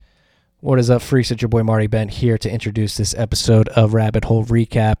What is up, freaks? It's your boy Marty Bent here to introduce this episode of Rabbit Hole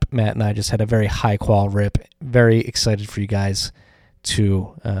Recap. Matt and I just had a very high-quality rip. Very excited for you guys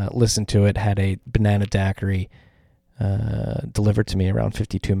to listen to it. Had a banana daiquiri delivered to me around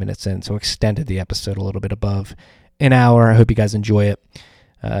 52 minutes in, so extended the episode a little bit above an hour. I hope you guys enjoy it.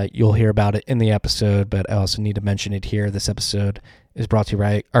 You'll hear about it in the episode, but I also need to mention it here. This episode is brought to you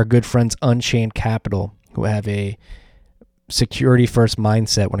by our good friends Unchained Capital, who have a security-first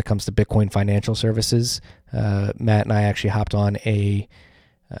mindset when it comes to Bitcoin financial services. Matt and I actually hopped on a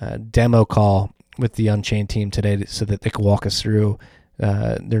demo call with the Unchained team today so that they could walk us through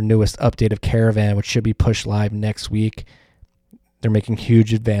their newest update of Caravan, which should be pushed live next week. They're making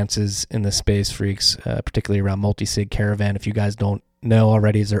huge advances in the space, freaks, particularly around multi-sig. Caravan, if you guys don't know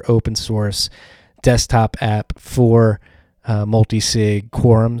already, is their open source desktop app for multi-sig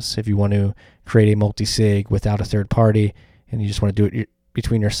quorums. If you want to create a multi-sig without a third party, and you just want to do it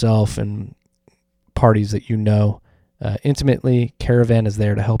between yourself and parties that you know intimately, Caravan is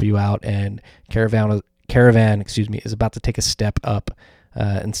there to help you out. And Caravan, is about to take a step up.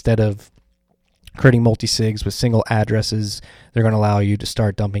 Instead of creating multi-sigs with single addresses, they're going to allow you to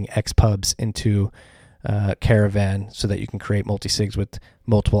start dumping XPubs into Caravan so that you can create multi-sigs with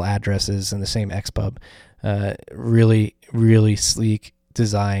multiple addresses in the same XPub. Really, really sleek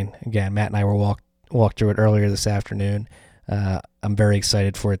design. Again, Matt and I were walked through it earlier this afternoon. I'm very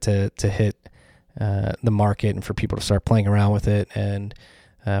excited for it to hit the market and for people to start playing around with it, and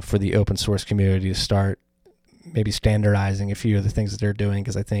for the open source community to start maybe standardizing a few of the things that they're doing,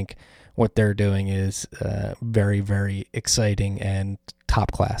 because I think what they're doing is very, very exciting and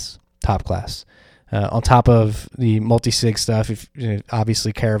top class. On top of the multi-sig stuff,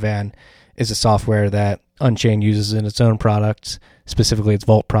 obviously Caravan is a software that Unchained uses in its own products, specifically its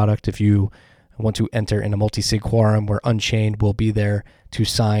Vault product. If you want to enter in a multi-sig quorum where Unchained will be there to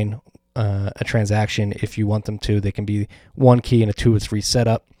sign a transaction if you want them to, they can be one key in a 2 or 3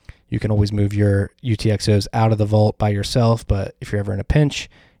 setup. You can always move your UTXOs out of the Vault by yourself, but if you're ever in a pinch,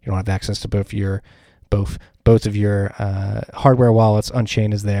 you don't have access to both of your hardware wallets,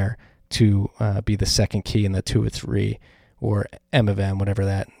 Unchained is there to be the second key in the 2 or 3 or M of M, whatever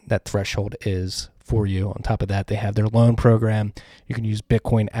that threshold is for you. On top of that, they have their loan program. You can use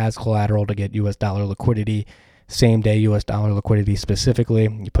Bitcoin as collateral to get US dollar liquidity, same day US dollar liquidity specifically.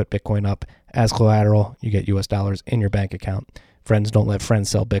 You put Bitcoin up as collateral, you get US dollars in your bank account. Friends don't let friends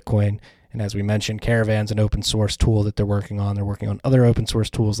sell Bitcoin. And as we mentioned, Caravan's an open source tool that they're working on. They're working on other open source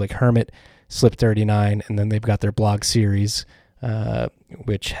tools like Hermit, Slip39, and then they've got their blog series,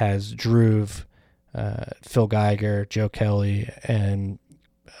 which has Druve, Phil Geiger, Joe Kelly, and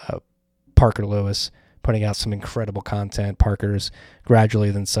Parker Lewis putting out some incredible content. Parker's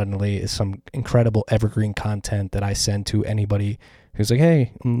Gradually Then Suddenly is some incredible evergreen content that I send to anybody who's like,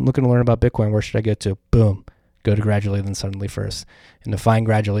 hey, I'm looking to learn about Bitcoin. Where should I get to? Boom. Go to Gradually Then Suddenly first. And to find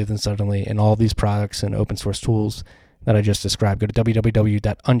Gradually Then Suddenly and all these products and open source tools that I just described, go to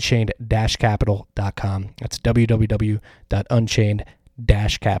www.unchained-capital.com. That's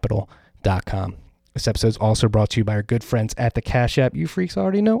www.unchained-capital.com. This episode is also brought to you by our good friends at the Cash App. You freaks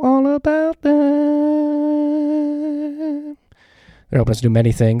already know all about them. They're helping us do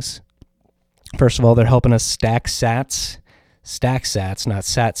many things. First of all, they're helping us stack sats, not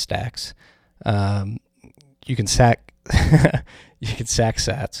sat stacks. You can stack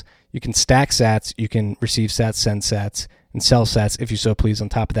sats. You can stack sats. You can receive sats, send sats, and sell sats if you so please. On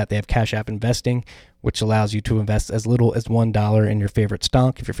top of that, they have Cash App Investing, which allows you to invest as little as $1 in your favorite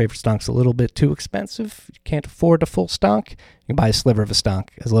stonk. If your favorite stonk's a little bit too expensive, you can't afford a full stonk, you can buy a sliver of a stonk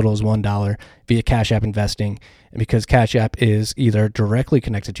as little as $1 via Cash App Investing. And because Cash App is either directly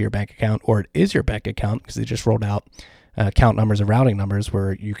connected to your bank account or it is your bank account, because they just rolled out account numbers and routing numbers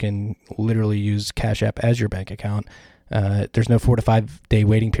where you can literally use Cash App as your bank account, there's no 4 to 5 day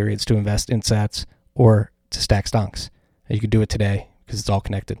waiting periods to invest in sats or to stack stonks. You can do it today because it's all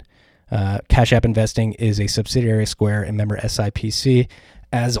connected. Cash App Investing is a subsidiary of Square and member SIPC.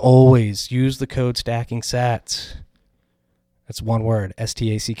 As always, use the code STACKINGSATS. That's one word,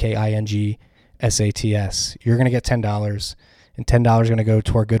 STACKINGSATS. You're going to get $10, and $10 is going to go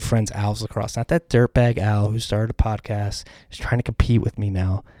to our good friends Al's Lacrosse. Not that dirtbag Al who started a podcast. He's trying to compete with me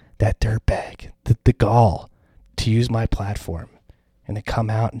now. That dirtbag, the gall to use my platform and to come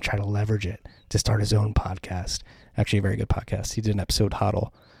out and try to leverage it to start his own podcast. Actually, a very good podcast. He did an episode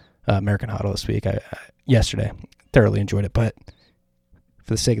Huddle, American Huddle this week. Yesterday, thoroughly enjoyed it. But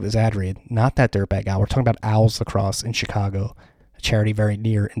for the sake of this ad read, not that dirtbag Al. We're talking about Owls Lacrosse in Chicago, a charity very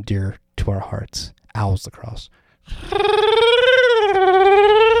near and dear to our hearts. Owls Lacrosse.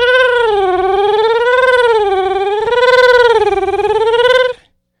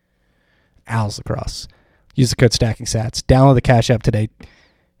 Owls Lacrosse. Use the code StackingSats. Download the Cash App today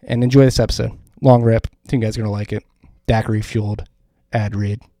and enjoy this episode. Long rip. I think you guys are going to like it. Daiquiri fueled ad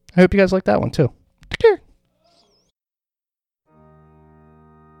read. I hope you guys like that one too. Take care.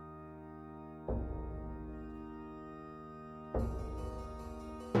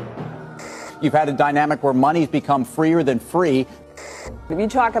 You've had a dynamic where money's become freer than free. If you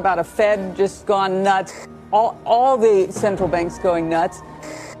talk about a Fed just gone nuts, all the central banks going nuts.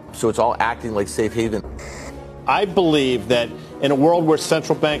 So it's all acting like safe haven. I believe that in a world where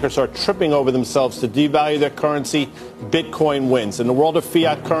central bankers are tripping over themselves to devalue their currency, Bitcoin wins. In the world of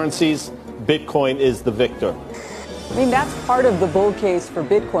fiat currencies, Bitcoin is the victor. I mean, that's part of the bull case for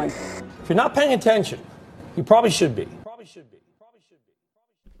Bitcoin. If you're not paying attention, you probably should be.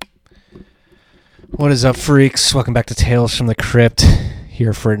 What is up, freaks? Welcome back to Tales from the Crypt.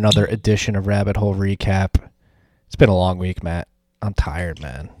 Here for another edition of Rabbit Hole Recap. It's been a long week, Matt. I'm tired,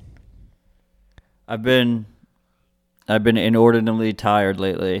 man. I've been inordinately tired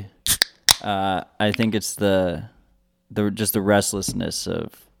lately. I think it's the restlessness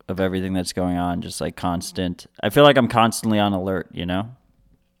of everything that's going on, just like constant. I feel like I'm constantly on alert, you know?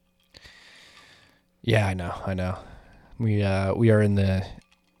 Yeah, I know. We are in the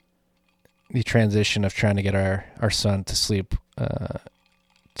transition of trying to get our son to sleep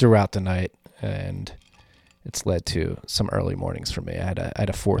throughout the night, and it's led to some early mornings for me. I had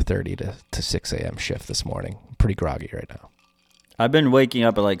a 4:30 to 6 a.m. shift this morning. I'm pretty groggy right now. I've been waking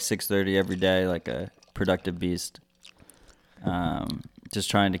up at like 6:30 every day, like a productive beast. Just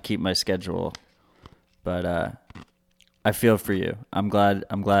trying to keep my schedule, but I feel for you. I'm glad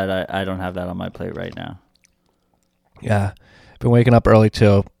I don't have that on my plate right now. Yeah, been waking up early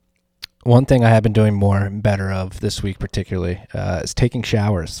too. One thing I have been doing more and better of this week particularly is taking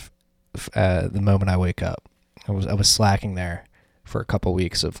showers the moment I wake up. I was slacking there for a couple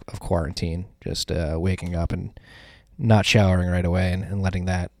weeks of quarantine, just waking up and not showering right away and letting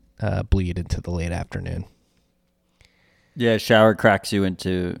that bleed into the late afternoon. Yeah, shower cracks you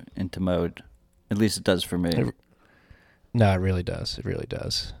into mode. At least it does for me. No, it really does. It really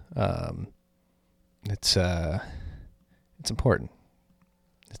does. It's important.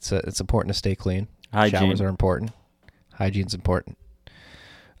 It's important to stay clean. Hygiene. Showers are important. Hygiene's important.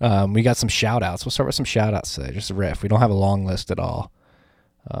 We got some shout outs. We'll start with some shout outs today. Just a riff. We don't have a long list at all.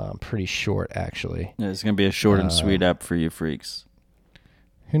 Pretty short, actually. Yeah, it's going to be a short and sweet app for you freaks.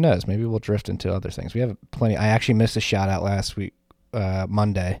 Who knows? Maybe we'll drift into other things. We have plenty. I actually missed a shout out last week,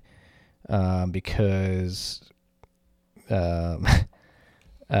 Monday, because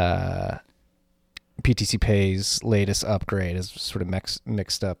PTC Pay's latest upgrade has sort of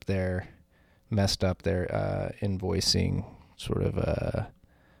messed up their invoicing sort of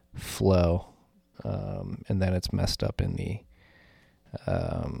flow, and then it's messed up in the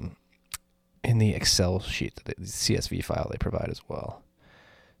Excel sheet, the CSV file they provide as well.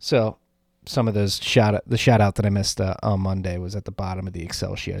 So some of those the shout out that I missed on Monday was at the bottom of the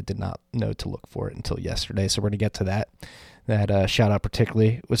Excel sheet. I did not know to look for it until yesterday, so we're going to get to that. That shout out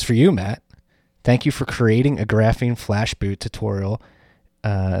particularly was for you, Matt. Thank you for creating a graphene flash boot tutorial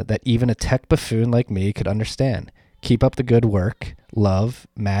that even a tech buffoon like me could understand. Keep up the good work. Love,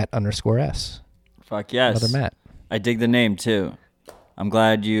 Matt_S. Fuck yes. Another Matt. I dig the name too. I'm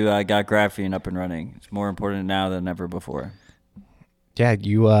glad you got graphene up and running. It's more important now than ever before. Yeah,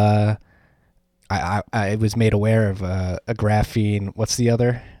 you. I was made aware of a graphene. What's the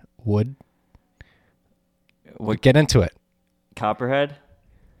other? Wood. Get into it. Copperhead.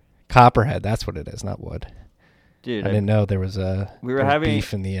 Copperhead. That's what it is, not wood. Dude, I didn't know there was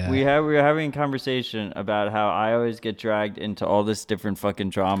beef in the. We were having a conversation about how I always get dragged into all this different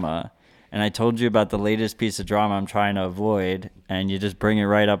fucking drama, and I told you about the latest piece of drama I'm trying to avoid, and you just bring it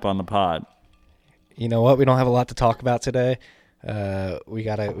right up on the pod. You know what? We don't have a lot to talk about today. We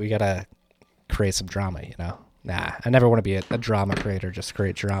gotta create some drama. You know. Nah, I never want to be a drama creator, just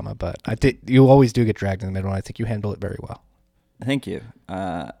create drama. But you always do get dragged in the middle, and I think you handle it very well. Thank you.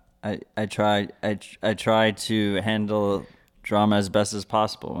 I try to handle drama as best as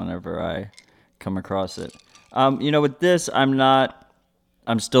possible whenever I come across it. With this,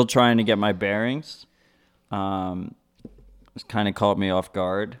 I'm still trying to get my bearings. It's kind of caught me off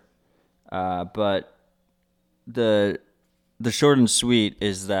guard. But the short and sweet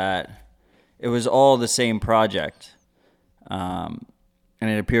is that it was all the same project. And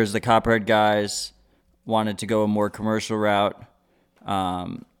it appears the Copperhead guys wanted to go a more commercial route.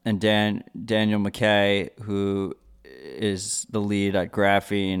 And Daniel McKay, who is the lead at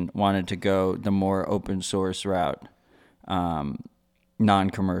Graphene, wanted to go the more open source route,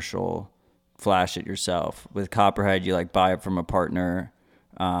 non-commercial, flash it yourself. With Copperhead, you buy it from a partner,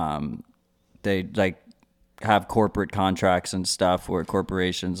 they like have corporate contracts and stuff where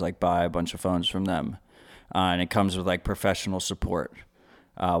corporations like buy a bunch of phones from them, and it comes with like professional support.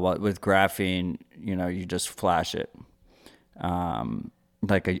 With graphene, you just flash it,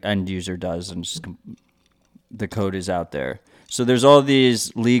 like an end user does, and just the code is out there. So there's all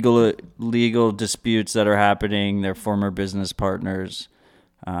these legal disputes that are happening. They're former business partners.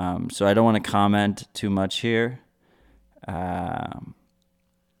 So I don't want to comment too much here. I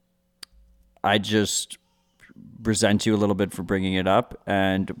just resent you a little bit for bringing it up,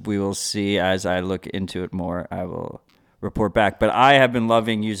 and we will see as I look into it more. I will report back. But I have been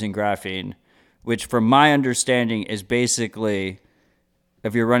loving using graphene, which from my understanding is basically,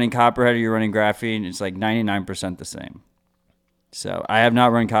 if you're running Copperhead or you're running graphene, it's like 99% the same. So I have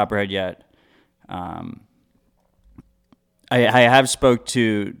not run Copperhead yet. I have spoke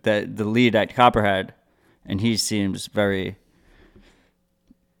to the lead at Copperhead, and he seems like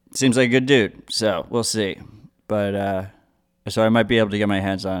a good dude. So we'll see. But so I might be able to get my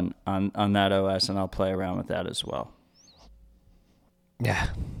hands on that OS, and I'll play around with that as well. Yeah.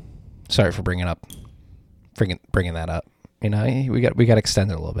 Sorry for bringing that up. We got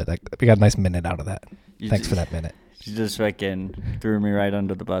extended a little bit. We got a nice minute out of that. Thanks for that minute. You just fucking threw me right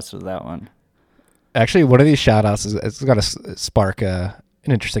under the bus with that one. Actually, one of these shout outs it's going to spark an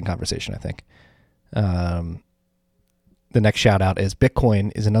interesting conversation, I think. The next shout out is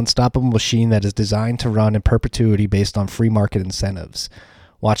Bitcoin is an unstoppable machine that is designed to run in perpetuity based on free market incentives.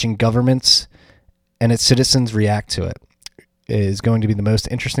 Watching governments and its citizens react to it is going to be the most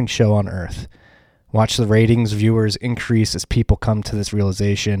interesting show on earth. Watch the ratings, viewers increase as people come to this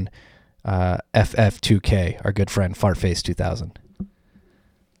realization. FF2K, our good friend Fartface 2000.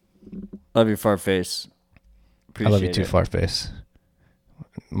 Love you, Fartface. I love you too, Fartface.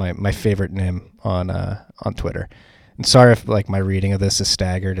 My favorite nim on Twitter. And sorry if like my reading of this is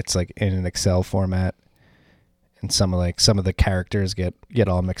staggered. It's like in an Excel format, and some of the characters get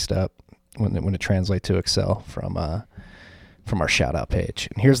all mixed up when it translates to Excel from our shout out page.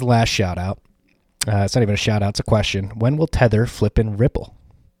 And here's the last shout out. It's not even a shout out, it's a question. When will Tether flip in Ripple?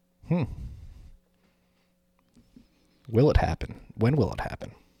 Will it happen? When will it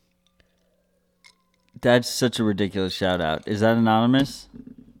happen? That's such a ridiculous shout out. Is that anonymous?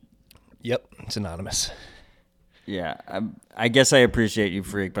 Yep, it's anonymous. Yeah, I guess I appreciate you,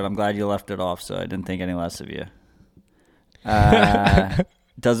 Freak, but I'm glad you left it off, so I didn't think any less of you.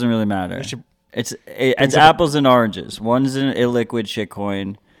 Doesn't really matter. It's apples and oranges. One's an illiquid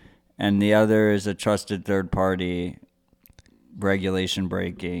shitcoin, and the other is a trusted third-party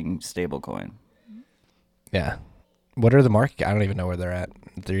regulation-breaking stablecoin. Yeah. What are the market? I don't even know where they're at.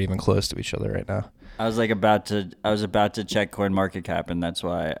 They're even close to each other right now. I was about to check CoinMarketCap, and that's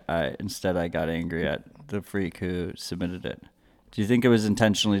why I got angry at the freak who submitted it. Do you think it was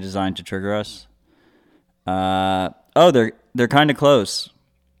intentionally designed to trigger us? They're kind of close.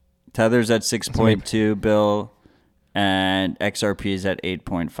 Tether's at 6.2 bill, and XRP is at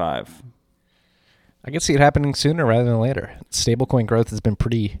 8.5. I can see it happening sooner rather than later. Stablecoin growth has been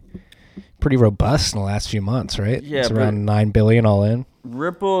pretty robust in the last few months, right? Yeah, it's around 9 billion all in.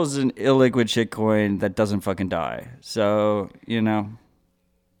 Ripple is an illiquid shitcoin that doesn't fucking die. So,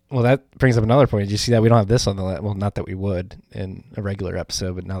 Well, that brings up another point. Did you see that we don't have this on the well, not that we would in a regular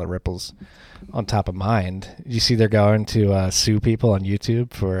episode, but now that Ripple's on top of mind. Did you see they're going to sue people on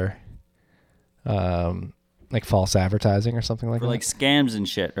YouTube for like false advertising or something like that? For like scams and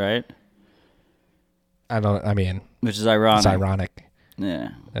shit, right? Which is ironic. It's ironic. Yeah.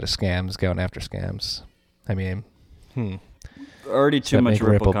 That a scam's going after scams. Already too much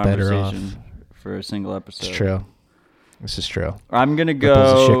Ripple conversation for a single episode. It's true. This is true. I'm going to go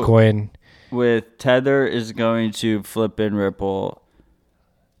Ripple's a shitcoin. With Tether is going to flip in Ripple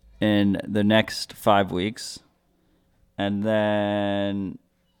in the next 5 weeks. And then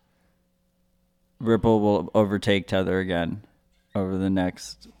Ripple will overtake Tether again over the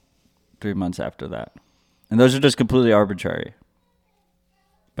next 3 months after that. And those are just completely arbitrary.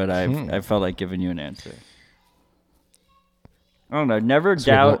 But I felt like giving you an answer. I don't know. Never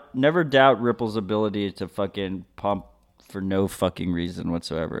doubt Ripple's ability to fucking pump for no fucking reason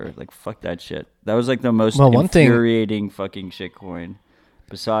whatsoever. Like, fuck that shit. That was like the most infuriating fucking shitcoin.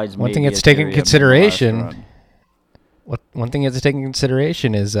 Besides, one thing you have to take into consideration. One thing you have to take into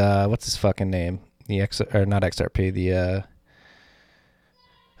consideration is what's his fucking name? Not XRP.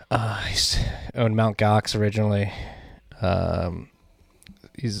 He's owned Mt. Gox originally.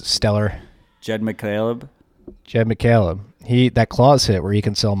 He's Stellar. Jed McCaleb. That clause hit where he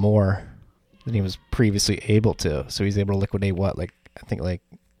can sell more than he was previously able to. So he's able to liquidate I think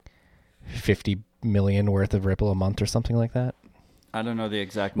 50 million worth of Ripple a month or something like that. I don't know the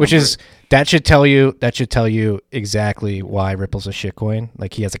exact Which number. is that should tell you exactly why Ripple's a shitcoin.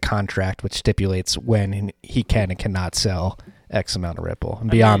 Like he has a contract which stipulates when he can and cannot sell X amount of Ripple. And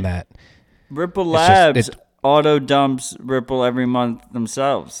beyond that, Ripple it's just- Labs it- auto dumps Ripple every month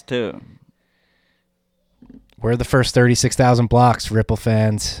themselves too. we're the first 36,000 blocks, Ripple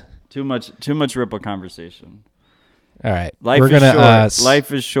fans. Too much Ripple conversation. All right, Life we're is gonna short.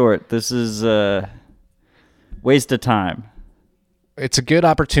 Life is short. This is waste of time. It's a good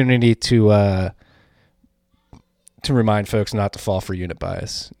opportunity to remind folks not to fall for unit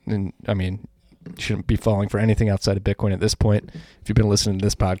bias. And I mean, you shouldn't be falling for anything outside of Bitcoin at this point if you've been listening to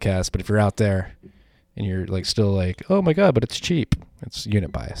this podcast. But if you're out there and you're like still like, oh my god, but it's cheap, it's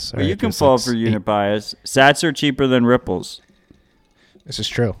unit bias. But you can fall for unit bias. Sats are cheaper than Ripples. This is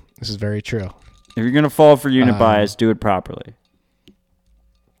true. This is very true. If you're gonna fall for unit bias, do it properly.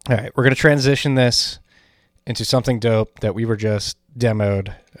 All right, we're gonna transition this into something dope that we were just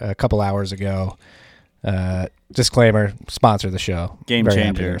demoed a couple hours ago. Disclaimer: sponsor the show. Game Very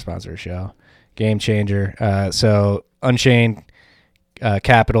happy changer. to sponsor the show. Game changer. So Unchained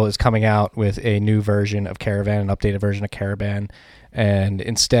Capital is coming out with a new version of Caravan, an updated version of Caravan, and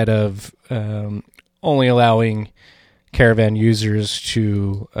instead of only allowing Caravan users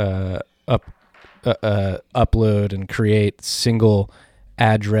to upload and create single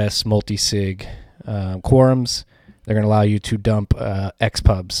address multi-sig quorums, they're going to allow you to dump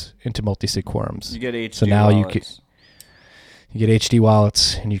XPubs into multi-sig quorums. You get HD So now wallets. you get HD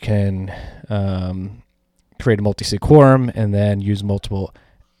wallets, and you can create a multi-sig quorum and then use multiple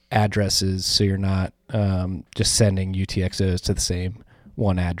addresses, so you're not just sending UTXOs to the same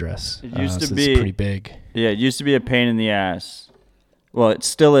one address. It used to so be it's pretty big. Yeah, it used to be a pain in the ass. Well, it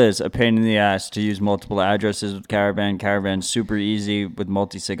still is a pain in the ass to use multiple addresses with Caravan. Caravan's super easy with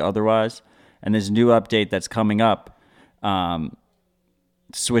multi-sig otherwise. And this new update that's coming up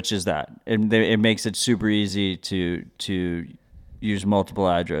switches that. It makes it super easy to use multiple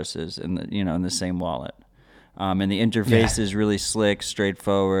addresses in the same wallet. And the interface is really slick,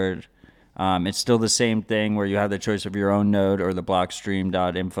 straightforward. It's still the same thing where you have the choice of your own node or the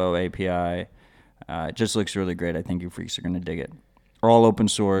Blockstream.info API. It just looks really great. I think you freaks are going to dig it. All open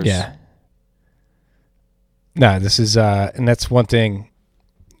source. Yeah. No, this is and that's one thing.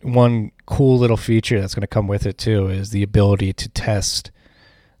 One cool little feature that's going to come with it too is the ability to test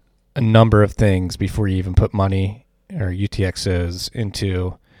a number of things before you even put money or UTXOs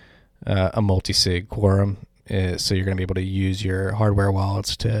into a multi-sig quorum. So you're going to be able to use your hardware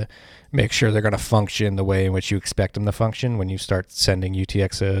wallets to make sure they're going to function the way in which you expect them to function when you start sending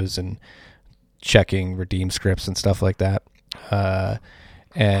UTXOs and checking redeem scripts and stuff like that.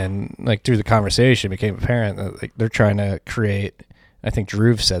 And like through the conversation, it became apparent that like they're trying to create, I think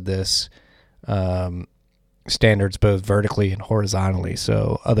Drew said this, standards both vertically and horizontally.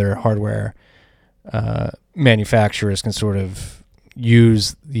 So other hardware manufacturers can sort of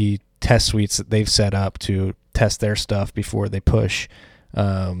use the test suites that they've set up to test their stuff before they push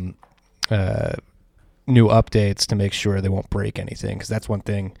new updates to make sure they won't break anything. Because that's one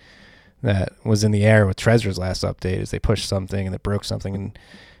thing that was in the air with Trezor's last update is they pushed something and it broke something in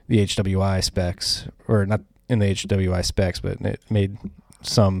the HWI specs, or not in the HWI specs, but it made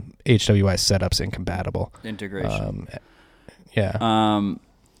some HWI setups incompatible. Integration.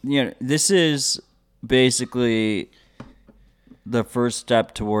 This is basically the first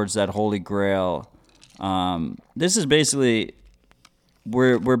step towards that holy grail. This is basically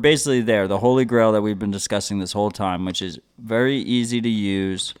we're basically there, the holy grail that we've been discussing this whole time, which is very easy to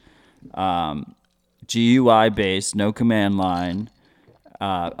use, GUI based, no command line,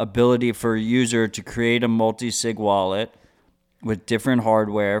 ability for a user to create a multi-sig wallet with different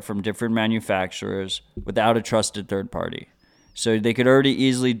hardware from different manufacturers without a trusted third party. So they could already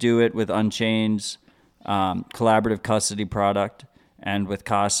easily do it with Unchained's collaborative custody product and with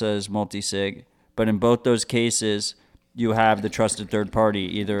Casa's multi-sig. But in both those cases, you have the trusted third party,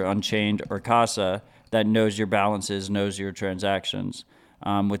 either Unchained or Casa, that knows your balances, knows your transactions.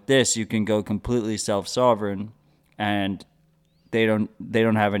 With this, you can go completely self-sovereign, and they don't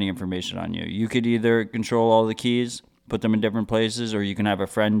have any information on you. You could either control all the keys, put them in different places, or you can have a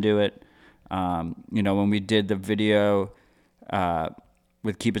friend do it. When we did the video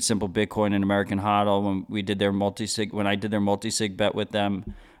with Keep It Simple Bitcoin and American HODL, when we did their multi-sig, when I did their multi-sig bet with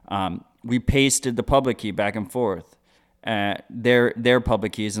them, we pasted the public key back and forth, their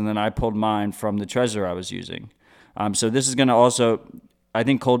public keys, and then I pulled mine from the Trezor I was using. So this is going to also, I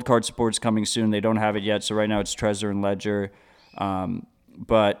think Cold Card support's coming soon. They don't have it yet, so right now it's Trezor and Ledger.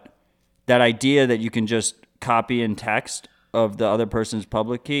 But that idea that you can just copy and text of the other person's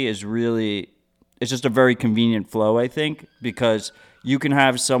public key is really, it's just a very convenient flow, I think, because you can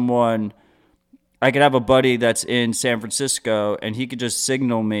have someone. I could have a buddy that's in San Francisco, and he could just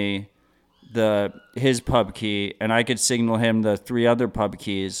signal me his pub key, and I could signal him the 3 other pub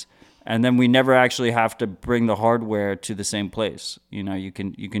keys, and then we never actually have to bring the hardware to the same place. You know, you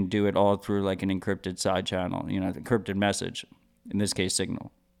can do it all through like an encrypted side channel, you know, the encrypted message, in this case,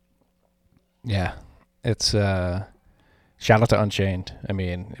 Signal. Yeah, it's shout out to Unchained. I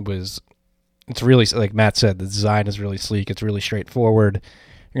mean, it's really, like Matt said, the design is really sleek. It's really straightforward.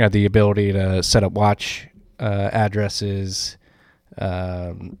 You have the ability to set up watch addresses.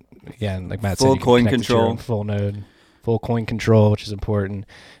 Again, like Matt said, full you can coin connect it to your own control, full node, full coin control, which is important.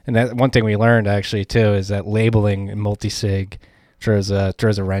 And that one thing we learned actually too is that labeling in multi-sig throws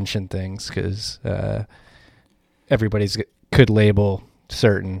a wrench in things, because everybody's could label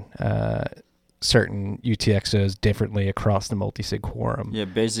certain UTXOs differently across the multi-sig quorum. Yeah,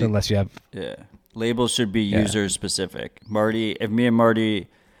 basically. So unless you have labels should be user specific. Marty, if me and Marty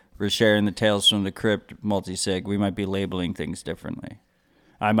were sharing the Tales from the Crypt multi-sig, we might be labeling things differently.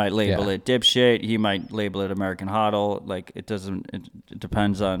 I might label it dipshit. He might label it American HODL. Like it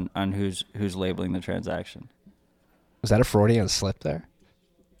depends on who's labeling the transaction. Was that a Freudian slip there?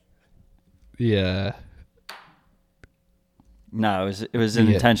 Yeah. No, it was an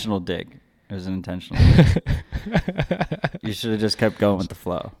intentional dig. It was an intentional dig. You should have just kept going with the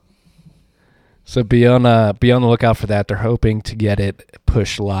flow. So be on the lookout for that. They're hoping to get it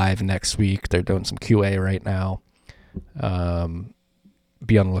pushed live next week. They're doing some QA right now.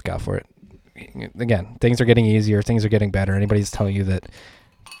 Be on the lookout for it. Again, things are getting easier. Things are getting better. Anybody's telling you that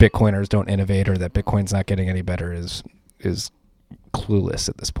Bitcoiners don't innovate or that Bitcoin's not getting any better is clueless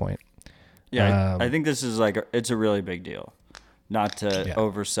at this point. Yeah, I think this is it's a really big deal. Not to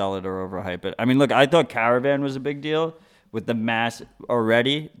oversell it or overhype it. I mean, look, I thought Caravan was a big deal with the mass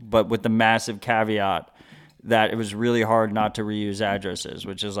already, but with the massive caveat that it was really hard not to reuse addresses,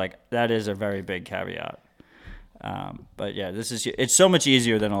 which is that is a very big caveat. But yeah, it's so much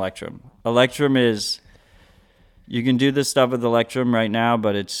easier than Electrum. Electrum you can do this stuff with Electrum right now,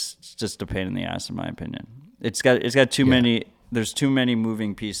 but it's just a pain in the ass in my opinion. It's got too many, there's too many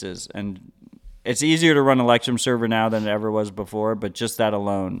moving pieces, and it's easier to run Electrum server now than it ever was before, but just that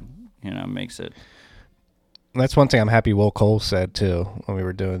alone, makes it. That's one thing I'm happy Will Cole said too when we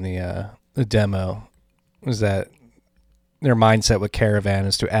were doing the demo, was that their mindset with Caravan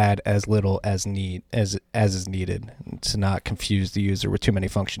is to add as little as is needed, to not confuse the user with too many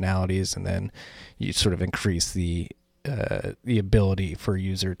functionalities, and then you sort of increase the ability for a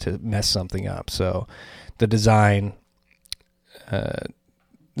user to mess something up. So the design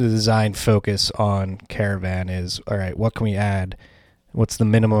focus on Caravan is, all right, what can we add? What's the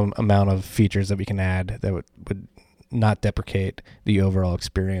minimum amount of features that we can add that would not deprecate the overall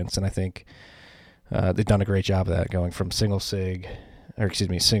experience? And I think they've done a great job of that, going from single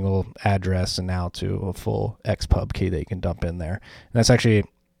address and now to a full XPub key that you can dump in there. And that's actually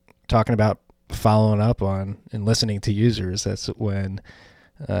talking about following up on and listening to users. That's when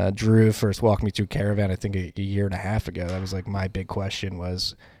Drew first walked me through Caravan, I think a year and a half ago. That was my big question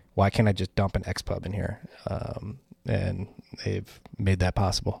was, why can't I just dump an XPub in here? And they've made that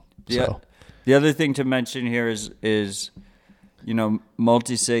possible. Yeah. So the other thing to mention here is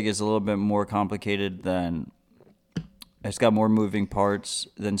multi-sig is a little bit more complicated it's got more moving parts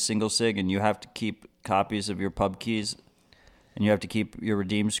than single sig, and you have to keep copies of your pub keys, and you have to keep your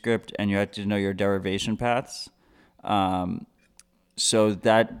redeem script, and you have to know your derivation paths. So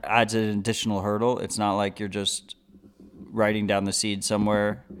that adds an additional hurdle. It's not like you're just writing down the seed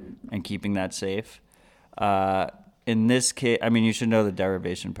somewhere and keeping that safe. In this case, I mean, you should know the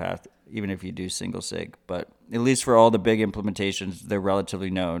derivation path, even if you do single sig, but at least for all the big implementations, they're relatively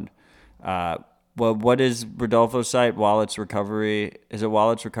known. Well, what is Rodolfo's site? Wallets Recovery? Is it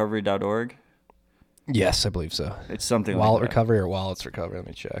walletsrecovery.org? Yes, I believe so. It's something Wallet like that. Recovery or Wallets Recovery. Let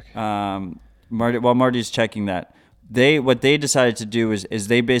me check. While Marty's checking that, what they decided to do is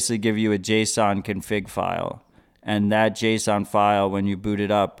they basically give you a JSON config file, and that JSON file, when you boot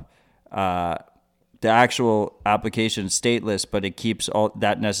it up, the actual application is stateless, but it keeps all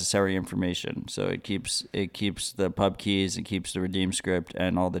that necessary information. So it keeps the pub keys, it keeps the redeem script,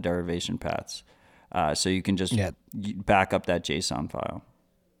 and all the derivation paths. So you can just back up that JSON file.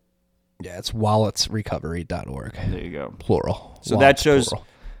 Yeah, it's walletsrecovery.org. There you go. Plural. So Wallets, that shows plural.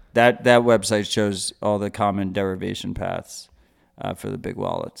 that website shows all the common derivation paths for the big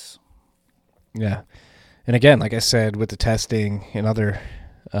wallets. Yeah, and again, like I said, with the testing and other.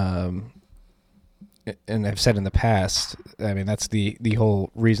 And I've said in the past, I mean, that's the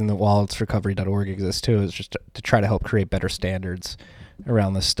whole reason that walletsrecovery.org exists too, is just to try to help create better standards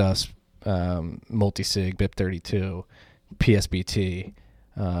around this stuff, multi-sig, BIP32, PSBT.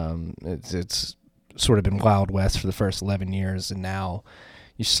 It's sort of been Wild West for the first 11 years, and now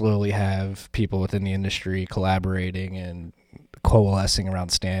you slowly have people within the industry collaborating and coalescing around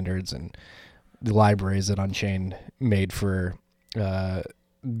standards, and the libraries that Unchained made for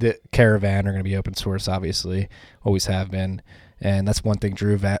the Caravan are going to be open source, obviously, always have been. And that's one thing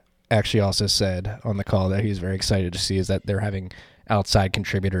Drew actually also said on the call that he's very excited to see, is that they're having outside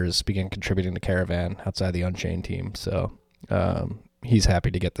contributors begin contributing to Caravan outside the Unchained team. So he's happy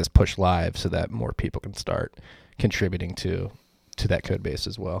to get this pushed live so that more people can start contributing to that code base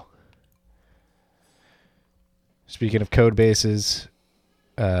as well. Speaking of code bases,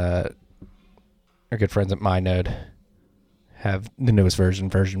 our good friends at MyNode have the newest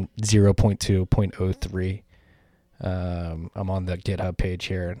version 0.2.03. I'm on the GitHub page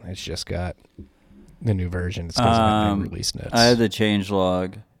here, and it's just got the new version. It doesn't have any release notes. I had the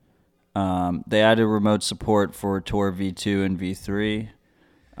changelog. They added remote support for Tor v2 and v3.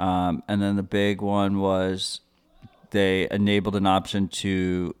 And then the big one was they enabled an option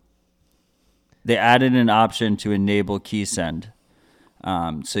to... They added an option to enable key send.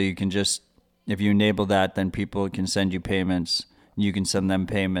 So you can just... If you enable that, then people can send you payments. You can send them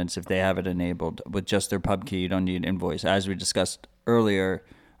payments if they have it enabled with just their pub key. You don't need an invoice. As we discussed earlier,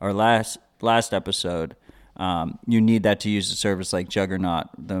 our last episode, you need that to use a service like Juggernaut,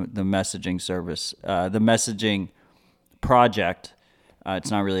 the messaging service. The messaging project,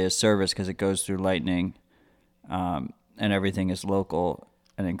 it's not really a service because it goes through Lightning, and everything is local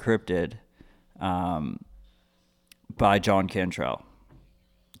and encrypted by John Cantrell,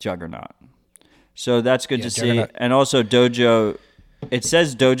 Juggernaut. So that's good to see. And also Dojo, it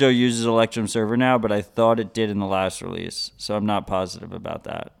says Dojo uses Electrum Server now, but I thought it did in the last release. So I'm not positive about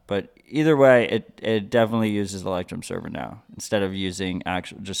that. But either way, it definitely uses Electrum Server now instead of using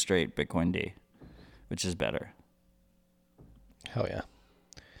just straight Bitcoin D, which is better. Hell yeah.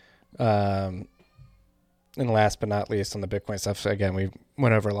 And last but not least on the Bitcoin stuff, again, we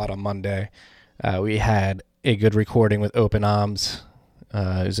went over a lot on Monday. We had a good recording with OpenArms.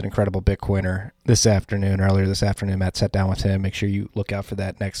 Who's an incredible Bitcoiner earlier this afternoon. Matt sat down with him. Make sure you look out for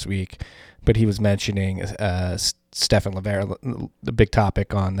that next week. But he was mentioning Stephan Livera. The big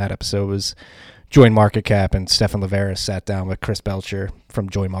topic on that episode was Join Market Cap, and Stephan Livera sat down with Chris Belcher from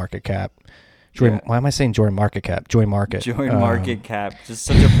Join Market Cap. Why am I saying Join Market Cap? Join Market. Join Market Cap. Just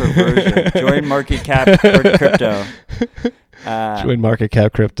such a perversion. Join Market Cap for crypto. Join Market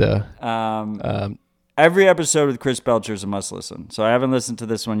Cap crypto. Every episode with Chris Belcher is a must listen. So I haven't listened to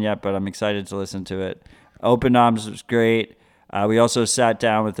this one yet, but I'm excited to listen to it. OpenArms was great. We also sat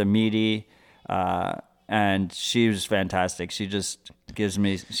down with Amity, and she was fantastic. She just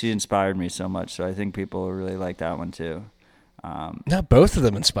she inspired me so much. So I think people will really like that one too. No, both of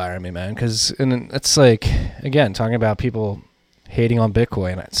them inspire me, man. Because it's like, again, talking about people hating on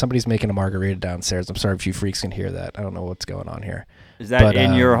Bitcoin. Somebody's making a margarita downstairs. I'm sorry if you freaks can hear that. I don't know what's going on here. Is that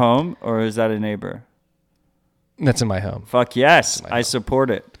in your home or is that a neighbor? That's in my home. Fuck yes. I support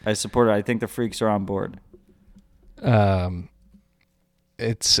it. I think the freaks are on board.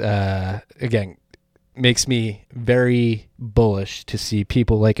 It's, again, makes me very bullish to see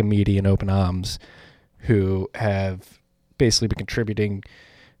people like Amity and OpenArms who have basically been contributing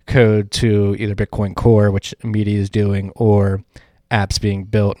code to either Bitcoin Core, which Amity is doing, or apps being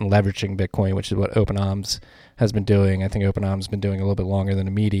built and leveraging Bitcoin, which is what OpenArms has been doing. I think OpenArms has been doing a little bit longer than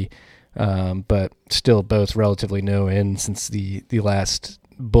Amity. But still both relatively new in since the last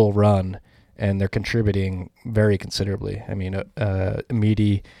bull run, and they're contributing very considerably. I mean,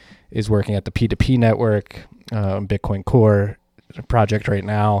 Amity is working at the P2P network. Bitcoin Core project right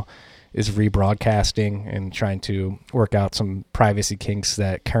now is rebroadcasting and trying to work out some privacy kinks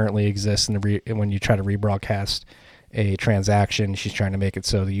that currently exist when you try to rebroadcast a transaction. She's trying to make it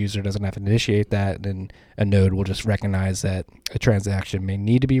so the user doesn't have to initiate that, and a node will just recognize that a transaction may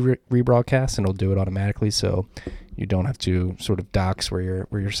need to be rebroadcast, and it'll do it automatically, so you don't have to sort of dox where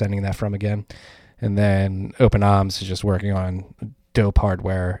you're sending that from again. And then OpenArms is just working on dope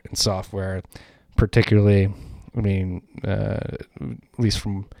hardware and software, particularly, at least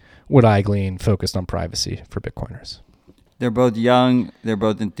from what I glean, focused on privacy for Bitcoiners. They're both young. They're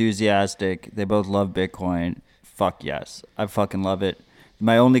both enthusiastic. They both love Bitcoin. Fuck yes. I fucking love it.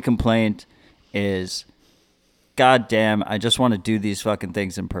 My only complaint is, God damn, I just want to do these fucking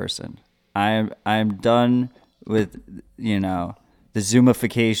things in person. I'm done with, the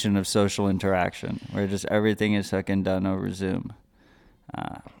Zoomification of social interaction, where just everything is fucking done over Zoom.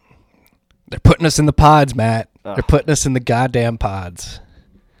 They're putting us in the pods, Matt. They're putting us in the goddamn pods.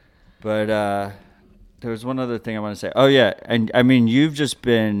 But there was one other thing I want to say. Oh, yeah. And I mean, you've just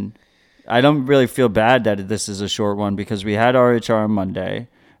been... I don't really feel bad that this is a short one because we had RHR on Monday.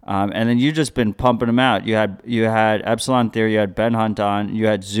 And then you just been pumping them out. You had Epsilon Theory, you had Ben Hunt on, you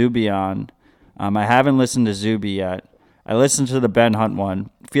had Zuby on. I haven't listened to Zuby yet. I listened to the Ben Hunt one.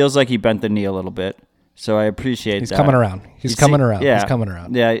 Feels like he bent the knee a little bit, so I appreciate that. He's coming around. He's coming around. Yeah. He's coming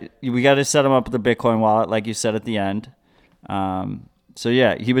around. Yeah, we got to set him up with the Bitcoin wallet, like you said at the end. So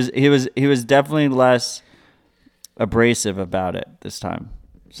yeah, he was definitely less abrasive about it this time.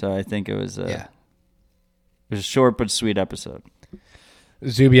 So I think it was a short but sweet episode.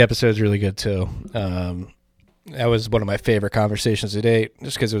 Zuby episode's really good too. That was one of my favorite conversations to date,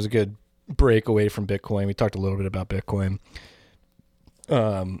 just because it was a good break away from Bitcoin. We talked a little bit about Bitcoin.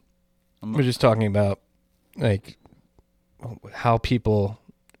 We're just talking about like how people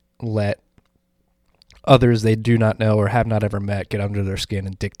let others they do not know or have not ever met get under their skin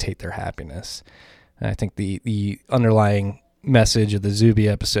and dictate their happiness. And I think the underlying message of the Zuby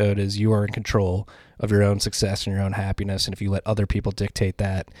episode is you are in control of your own success and your own happiness, and if you let other people dictate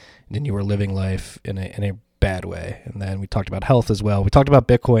that, then you are living life in a bad way. And then we talked about health as well. We talked about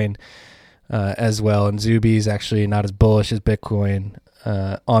Bitcoin as well, and Zuby's actually not as bullish as Bitcoin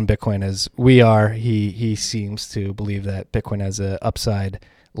on Bitcoin as we are. He seems to believe that Bitcoin has a upside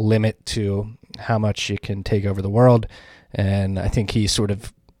limit to how much it can take over the world, and I think he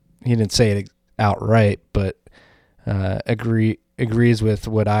didn't say it outright, but agrees with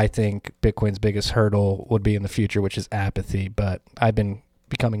what I think Bitcoin's biggest hurdle would be in the future, which is apathy. But I've been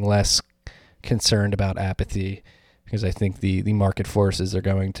becoming less concerned about apathy because I think the market forces are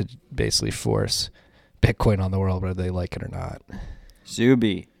going to basically force Bitcoin on the world, whether they like it or not.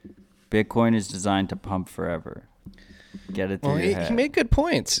 Zuby, Bitcoin is designed to pump forever. Get it through your head. He made good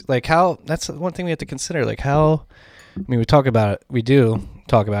points. Like how, that's one thing we have to consider. Like how, I mean, we do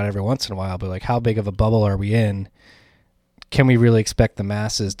talk about it every once in a while, but like how big of a bubble are we in? Can we really expect the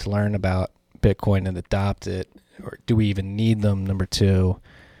masses to learn about Bitcoin and adopt it? Or do we even need them? Number two.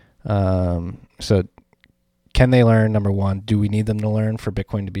 So can they learn? Number one, do we need them to learn for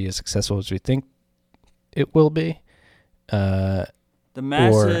Bitcoin to be as successful as we think it will be? The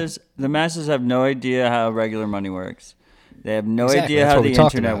masses have no idea how regular money works. They have no idea how the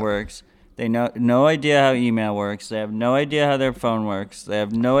internet works. They no idea how email works. They have no idea how their phone works. They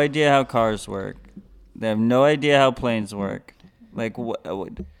have no idea how cars work. They have no idea how planes work. Like,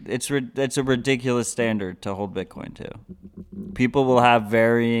 it's a ridiculous standard to hold Bitcoin to. People will have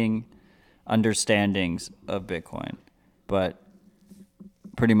varying understandings of Bitcoin, but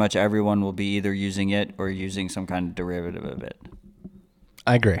pretty much everyone will be either using it or using some kind of derivative of it.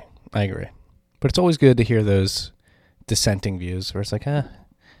 I agree. But it's always good to hear those dissenting views where it's like, I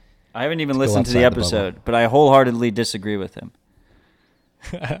haven't even listened to the episode, but I wholeheartedly disagree with him.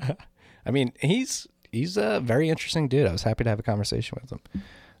 I mean, he's a very interesting dude. I was happy to have a conversation with him.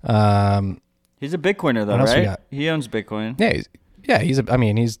 He's a Bitcoiner, though, right? He owns Bitcoin.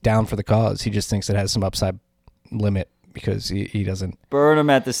 He's down for the cause. He just thinks it has some upside limit because he doesn't burn him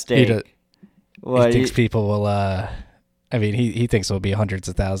at the stake. He thinks people will. He thinks it'll be hundreds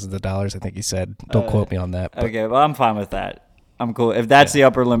of thousands of dollars. I think he said. Don't quote me on that. But. Okay, well, I'm fine with that. I'm cool. If that's the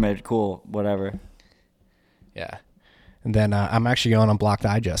upper limit, cool, whatever. Yeah. And then I'm actually going on Block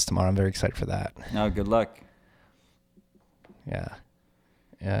Digest tomorrow. I'm very excited for that. No, good luck. Yeah.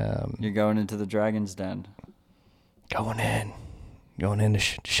 You're going into the Dragon's Den. Going into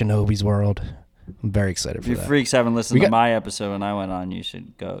Shinobi's world. I'm very excited for that. If you freaks haven't listened to my episode when I went on, you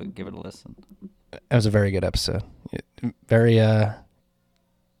should go give it a listen. That was a very good episode. Very, you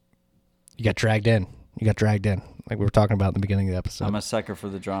got dragged in. Like we were talking about in the beginning of the episode. I'm a sucker for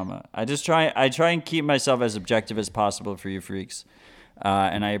the drama. I try and keep myself as objective as possible for you freaks.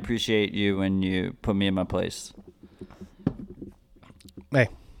 And I appreciate you when you put me in my place. Hey,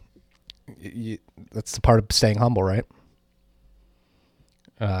 that's the part of staying humble, right?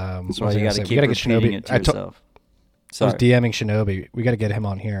 That's why you got to keep repeating it to yourself. I was DMing Shinobi. We got to get him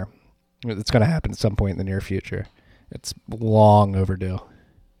on here. It's going to happen at some point in the near future. It's long overdue.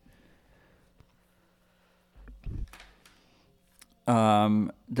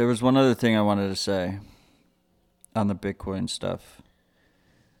 There was one other thing I wanted to say on the Bitcoin stuff.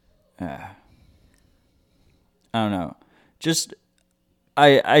 I don't know.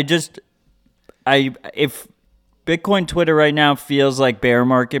 If Bitcoin Twitter right now feels like bear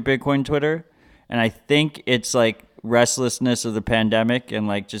market Bitcoin Twitter, and I think it's like restlessness of the pandemic and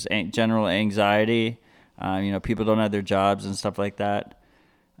like just general anxiety. People don't have their jobs and stuff like that.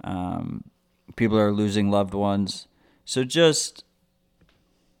 People are losing loved ones. So just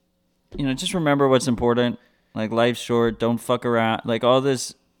remember what's important. Like, life's short. Don't fuck around. Like, all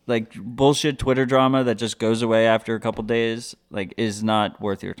this like bullshit Twitter drama that just goes away after a couple days, like, is not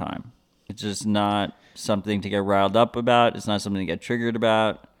worth your time. It's just not something to get riled up about. It's not something to get triggered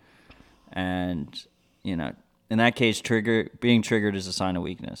about. And, you know, in that case, being triggered is a sign of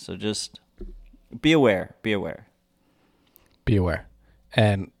weakness. So just be aware. Be aware. Be aware.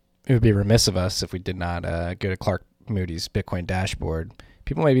 And it would be remiss of us if we did not go to Clark Moody's Bitcoin dashboard.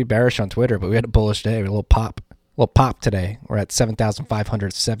 People may be bearish on Twitter, but we had a bullish day. We had a little pop today. We're at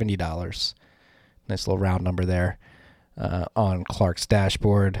 $7,570. Nice little round number there on Clark's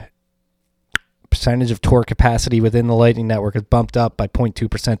dashboard. Percentage of Tor capacity within the Lightning Network is bumped up by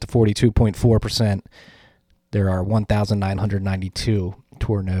 0.2% to 42.4%. There are 1,992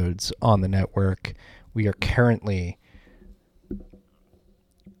 Tor nodes on the network. We are currently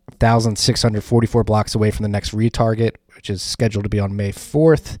 1,644 blocks away from the next retarget, which is scheduled to be on May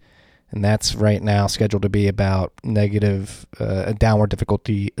 4th. And that's right now scheduled to be about negative, a downward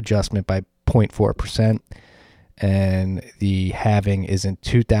difficulty adjustment by 0.4%. And the halving is in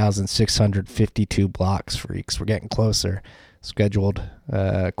 2,652 blocks, freaks. We're getting closer. Scheduled,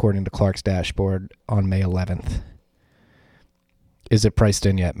 according to Clark's dashboard, on May 11th. Is it priced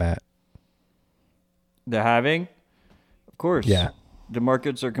in yet, Matt? The halving? Of course. Yeah. The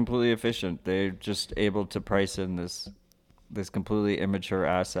markets are completely efficient. They're just able to price in this completely immature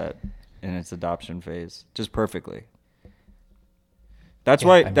asset in its adoption phase just perfectly. That's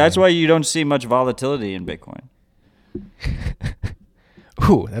why you don't see much volatility in Bitcoin.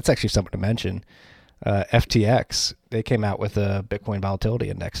 Ooh, that's actually something to mention. FTX, they came out with a Bitcoin volatility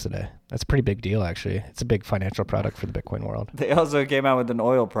index today. That's a pretty big deal, actually. It's a big financial product for the Bitcoin world. They also came out with an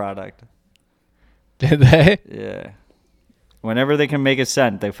oil product. Did they? Yeah. Whenever they can make a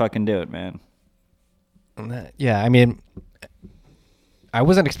cent, they fucking do it, man. Yeah, I mean, I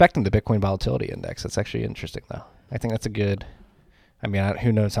wasn't expecting the Bitcoin volatility index. That's actually interesting, though. I think that's a good... I mean,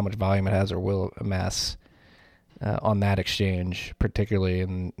 who knows how much volume it has or will amass on that exchange, particularly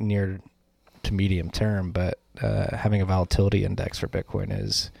in near to medium term. But having a volatility index for Bitcoin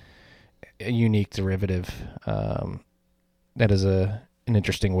is a unique derivative. That is an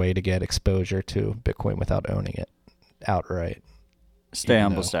interesting way to get exposure to Bitcoin without owning it outright. Stay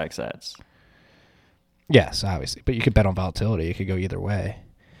humble, stack sats. Yes, obviously. But you could bet on volatility. It could go either way.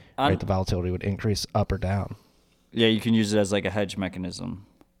 Right? The volatility would increase up or down. Yeah, you can use it as like a hedge mechanism.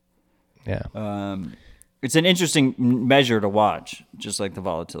 Yeah. It's an interesting measure to watch, just like the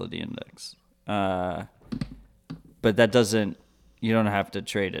volatility index. But that doesn't, you don't have to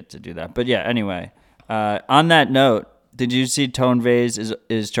trade it to do that. But yeah, anyway, on that note, did you see Tone Vase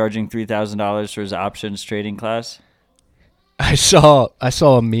is charging $3,000 for his options trading class? I saw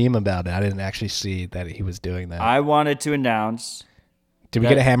a meme about it. I didn't actually see that he was doing that. I wanted to announce. Did we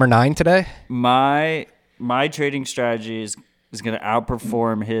get a Hammer 9 today? My trading strategy is going to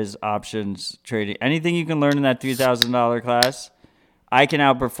outperform his options trading. Anything you can learn in that $3,000 class, I can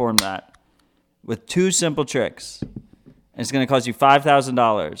outperform that with two simple tricks. And it's going to cost you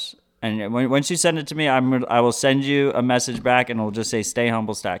 $5,000. And once you send it to me, I will send you a message back, and it'll just say "Stay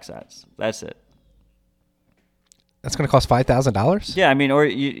humble, stack sats." That's it. That's going to cost $5,000? Yeah, I mean,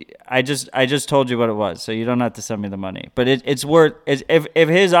 I just told you what it was, so you don't have to send me the money. But it's worth. If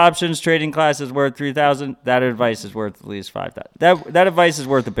his options trading class is worth $3,000, that advice is worth at least $5,000. That advice is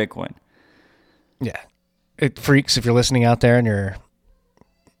worth a Bitcoin. Yeah, it freaks if you're listening out there and you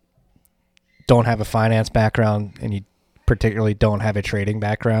don't have a finance background and you particularly don't have a trading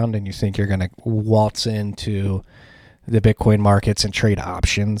background and you think you're going to waltz into the Bitcoin markets and trade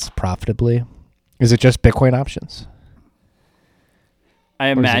options profitably. Is it just Bitcoin options? I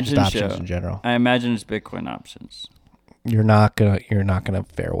imagine just options in general. I imagine it's Bitcoin options. You're not gonna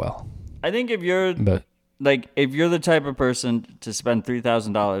fare well. I think if you're the type of person to spend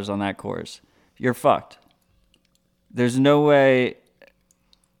 $3,000 on that course, you're fucked. There's no way.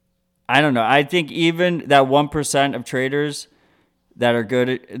 I don't know. I think even that 1% of traders that are good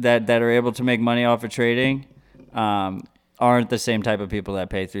at, that are able to make money off of trading aren't the same type of people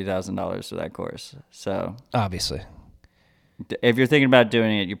that pay $3,000 for that course. So obviously, if you're thinking about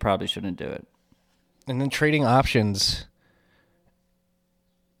doing it, you probably shouldn't do it. And then trading options,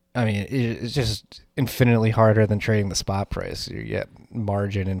 I mean, it's just infinitely harder than trading the spot price. You get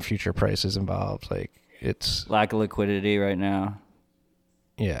margin and future prices involved. Like, it's lack of liquidity right now.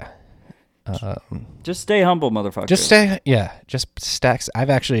 Yeah. Just stay humble, motherfucker. Just stacks.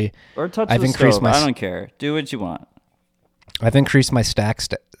 I've increased stove. I don't care. Do what you want. I've increased my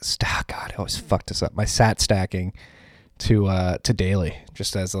God, I always fuck this up. My sat stacking to daily,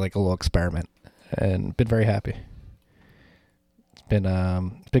 just as like a little experiment, and been very happy. It's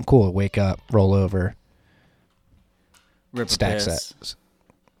been cool to wake up, roll over, rip stack a piss. sats,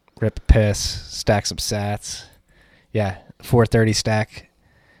 rip a piss, stack some sats. Yeah, 430 stack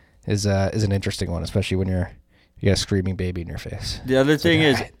is an interesting one, especially when you got a screaming baby in your face. The other thing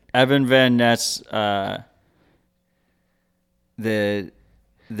is Evan Van Ness, the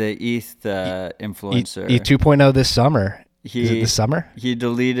ETH influencer. E 2.0 this summer. Is it this summer? He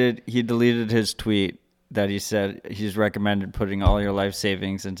deleted his tweet that he said he's recommended putting all your life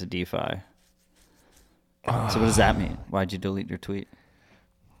savings into DeFi. So what does that mean? Why'd you delete your tweet?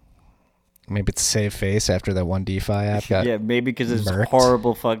 Maybe it's a save face after that one DeFi app got yeah, maybe because it's murked.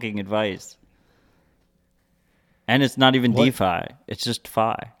 horrible fucking advice. And it's not even DeFi. It's just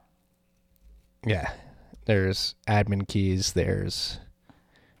Fi. Yeah. There's admin keys.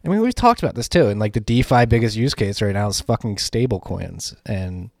 We've talked about this too. And like the DeFi biggest use case right now is fucking stable coins.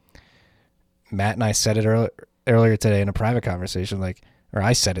 And Matt and I said it earlier today in a private conversation, or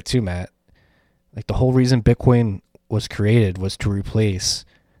I said it too, Matt. Like the whole reason Bitcoin was created was to replace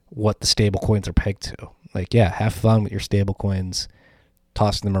what the stable coins are pegged to. Like, yeah, have fun with your stable coins,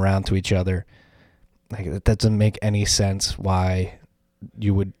 tossing them around to each other. Like that doesn't make any sense why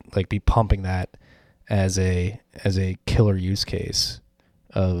you would like be pumping that as a killer use case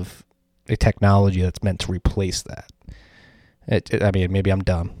of a technology that's meant to replace that. I mean, maybe I'm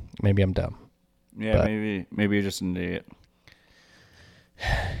dumb. Yeah, but maybe you're just an idiot.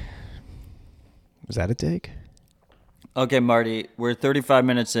 Was that a dig? Okay, Marty, we're 35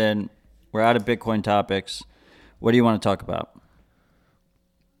 minutes in. We're out of Bitcoin topics. What do you want to talk about?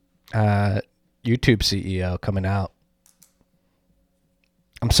 YouTube CEO coming out.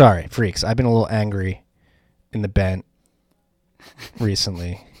 I'm sorry, freaks. I've been a little angry in the bent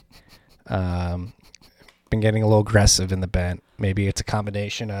recently. Been getting a little aggressive in the bent. Maybe it's a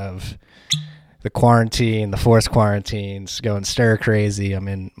combination of the quarantine, the forced quarantines, going stir crazy. I'm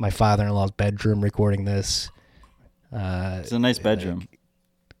in my father-in-law's bedroom recording this. It's a nice bedroom.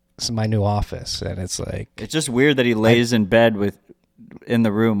 It's my new office, and it's like... It's just weird that he lays in bed in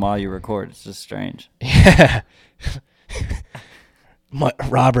the room while you record. It's just strange. Yeah.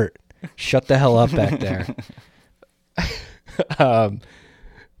 Robert, shut the hell up back there.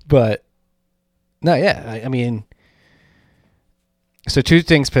 But, no, yeah, I mean... So two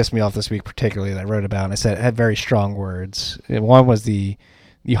things pissed me off this week particularly that I wrote about, and I had very strong words. And one was the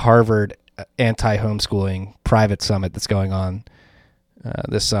Harvard anti-homeschooling private summit that's going on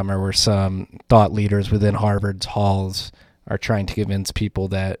this summer, where some thought leaders within Harvard's halls are trying to convince people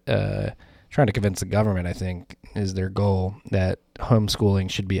that, trying to convince the government, I think, is their goal, that homeschooling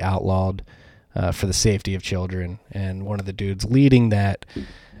should be outlawed for the safety of children. And one of the dudes leading that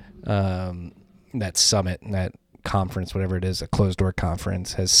summit, that conference, whatever it is, a closed-door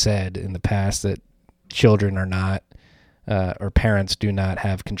conference, has said in the past that children are not, or parents do not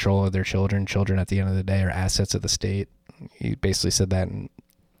have control of their children. Children, at the end of the day, are assets of the state. He basically said that in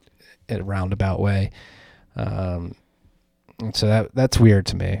a roundabout way. And so that's weird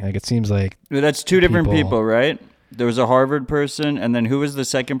to me. Like, it seems like... That's two different people, right? There was a Harvard person, and then who was the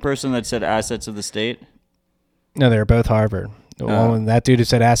second person that said assets of the state? No, they were both Harvard. One, that dude who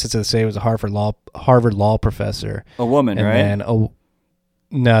said assets of the state was a Harvard law professor. A woman, and right? Then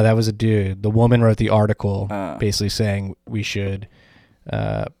no, that was a dude. The woman wrote the article basically saying we should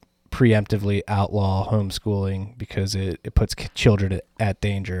preemptively outlaw homeschooling because it puts children at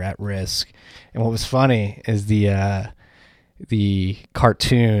danger, at risk. And what was funny is the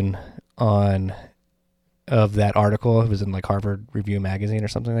cartoon of that article. It was in like Harvard Review magazine or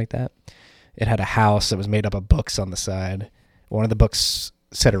something like that. It had a house that was made up of books on the side. One of the books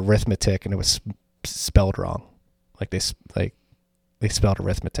said arithmetic, and it was spelled wrong. They spelled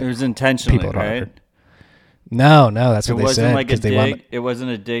arithmetic. It was intentionally, People at right? Harvard. No, that's what they said. Like a dig. It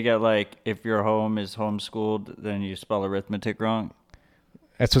wasn't a dig at like if your home is homeschooled, then you spell arithmetic wrong.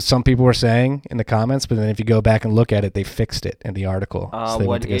 That's what some people were saying in the comments, but then if you go back and look at it, they fixed it in the article. So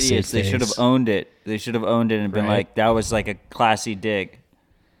what idiots! They should have owned it. They should have owned it and been like, "That was like a classy dig."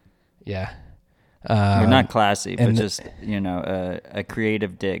 Yeah. Or not classy, but just, a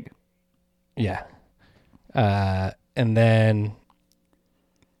creative dig. Yeah. And then,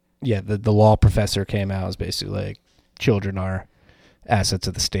 the law professor came out, was basically like, children are assets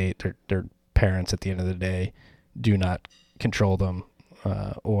of the state. Their parents, at the end of the day, do not control them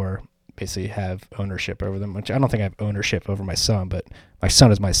or basically have ownership over them, which I don't think I have ownership over my son, but my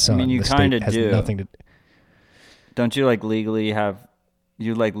son is my son. I mean, you kind of do. Nothing to... Don't you legally have...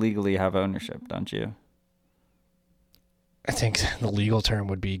 You legally have ownership, don't you? I think the legal term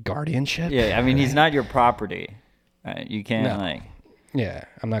would be guardianship. Yeah, I mean, he's not your property. You can't Yeah,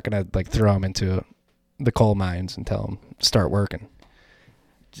 I'm not gonna throw him into the coal mines and tell him start working.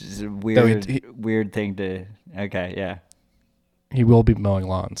 Just a weird thing to. Okay, yeah. He will be mowing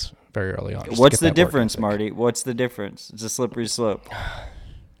lawns very early on. What's the difference, Marty? What's the difference? It's a slippery slope.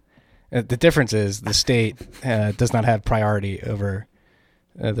 The difference is the state does not have priority over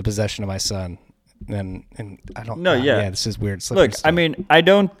the possession of my son. And I don't. No, yeah, this is weird. Look, I mean, I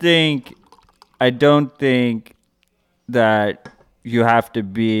don't think that you have to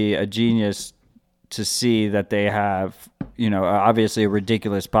be a genius to see that they have, obviously a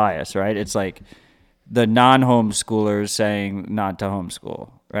ridiculous bias, right? It's like the non-homeschoolers saying not to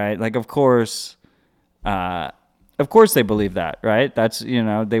homeschool, right? Like, of course they believe that, right? That's,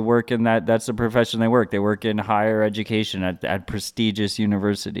 they work in that's the profession they work. They work in higher education at prestigious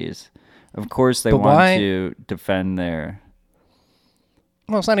universities. Of course they want to defend their...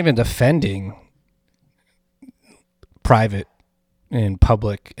 Well, it's not even defending private and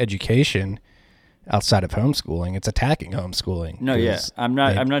public education outside of homeschooling. It's attacking homeschooling. No, yeah. I'm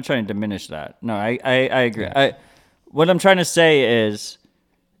not trying to diminish that. No, I agree. Yeah. What I'm trying to say is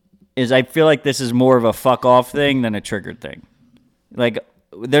I feel like this is more of a fuck off thing than a triggered thing. Like,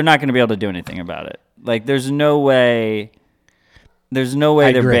 they're not going to be able to do anything about it. Like, there's no way they're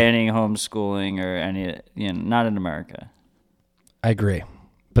banning homeschooling or any, not in America. I agree,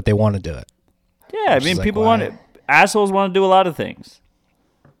 but they want to do it. Yeah, I mean, people want it. Assholes want to do a lot of things.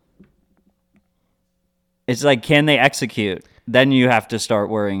 It's like, can they execute? Then you have to start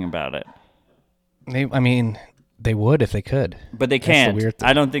worrying about it. They would if they could. But they can't. The weird thing.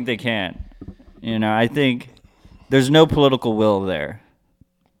 I don't think they can. I think there's no political will there.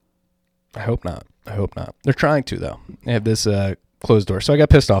 I hope not. They're trying to, though. They have this closed door. So I got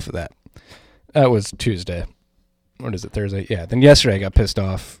pissed off at that. That was Tuesday. What is it, Thursday? Yeah. Then yesterday I got pissed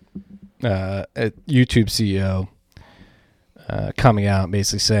off at YouTube CEO coming out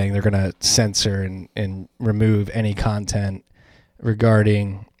basically saying they're going to censor and remove any content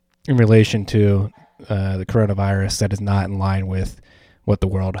in relation to the coronavirus that is not in line with what the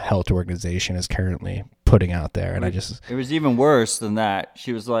World Health Organization is currently putting out there. And it was even worse than that.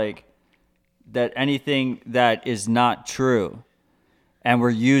 She was like, that anything that is not true, and we're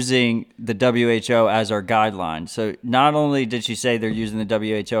using the WHO as our guideline. So not only did she say they're using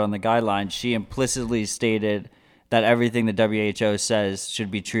the WHO on the guideline, she implicitly stated that everything the WHO says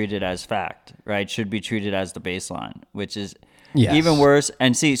should be treated as fact, right? Should be treated as the baseline, which is even worse.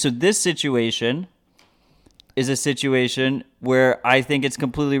 And see, so this situation is a situation where I think it's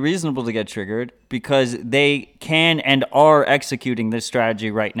completely reasonable to get triggered because they can and are executing this strategy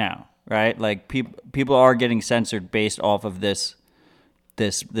right now, right? Like people are getting censored based off of this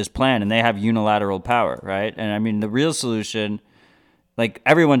plan, and they have unilateral power, right? And I mean, the real solution, like,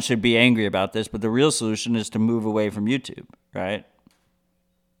 everyone should be angry about this, but the real solution is to move away from YouTube, right?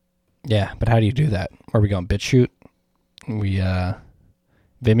 Yeah, but how do you do that? Are we going BitChute?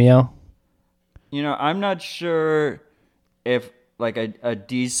 Vimeo? I'm not sure if like a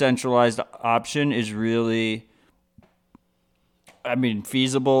decentralized option is really,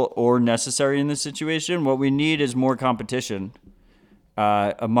 feasible or necessary in this situation. What we need is more competition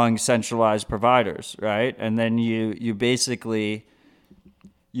among centralized providers, right? And then you basically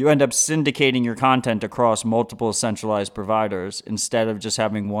end up syndicating your content across multiple centralized providers instead of just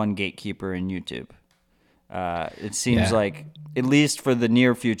having one gatekeeper in YouTube. It seems like, at least for the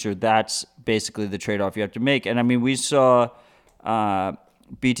near future, that's basically the trade-off you have to make. And I mean, we saw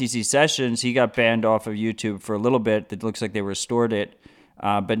BTC Sessions, he got banned off of YouTube for a little bit. It looks like they restored it.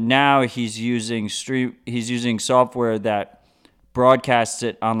 But now he's using software that broadcasts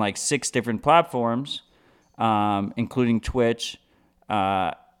it on like 6 different platforms, including Twitch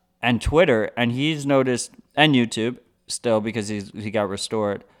and Twitter. And he's noticed, and YouTube still, because he got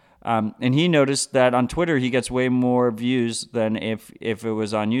restored. And he noticed that on Twitter he gets way more views than if it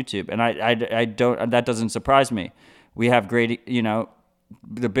was on YouTube. And I don't, that doesn't surprise me. We have great,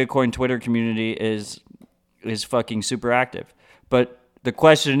 the Bitcoin Twitter community is fucking super active. But the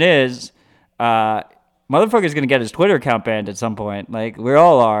question is, motherfucker's gonna get his Twitter account banned at some point. Like, we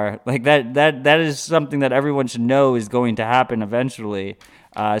all are. Like, that is something that everyone should know is going to happen eventually.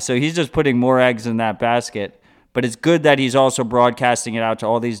 So he's just putting more eggs in that basket. But it's good that he's also broadcasting it out to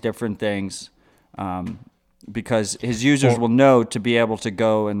all these different things, because his users will know to be able to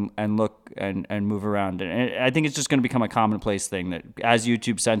go and look and move around. And I think it's just going to become a commonplace thing that as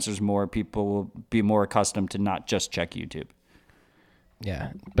YouTube censors more, people will be more accustomed to not just check YouTube.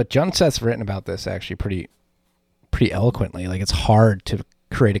 Yeah, but John Seth's written about this actually pretty eloquently. Like, it's hard to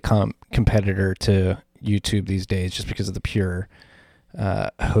create a competitor to YouTube these days just because of the pure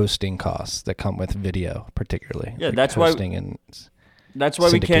hosting costs that come with video, particularly. Yeah, like that's why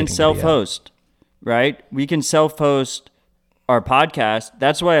we can self-host, right? We can self-host our podcast.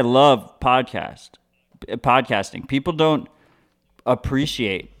 That's why I love podcasting. People don't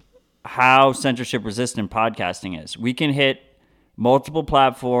appreciate how censorship resistant podcasting is. We can hit multiple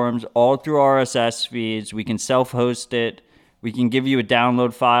platforms, all through RSS feeds. We can self-host it. We can give you a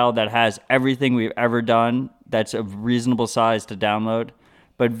download file that has everything we've ever done that's a reasonable size to download.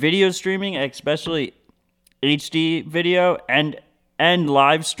 But video streaming, especially HD video and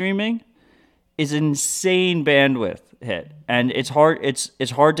live streaming, is insane bandwidth hit, and it's hard.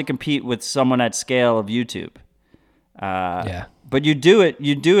 It's hard to compete with someone at scale of YouTube. Yeah. But you do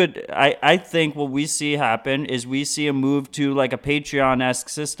it. I think what we see happen is we see a move to like a Patreon-esque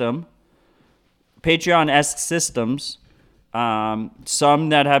system. Patreon-esque systems. Some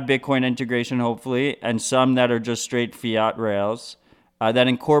that have Bitcoin integration, hopefully, and some that are just straight fiat rails that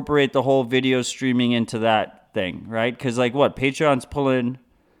incorporate the whole video streaming into that thing, right? Because like what, Patreon's pulling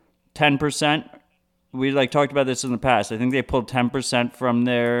 10%. We like talked about this in the past. I think they pulled 10% from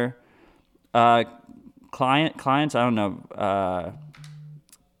their clients. I don't know,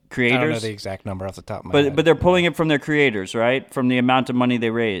 creators. I don't know the exact number off the top of my head. But they're pulling it from their creators, right? From the amount of money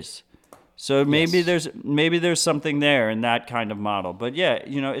they raise. So maybe Yes. there's something there in that kind of model. But yeah,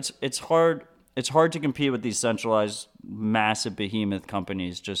 it's hard to compete with these centralized massive behemoth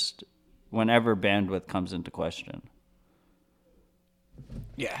companies just whenever bandwidth comes into question.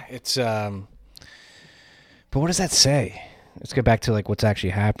 Yeah, it's but what does that say? Let's get back to like what's actually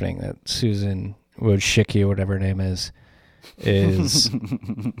happening. That Susan Wojcicki, or whatever her name is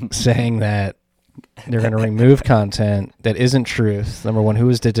saying that they're going to remove content that isn't truth. Number one, who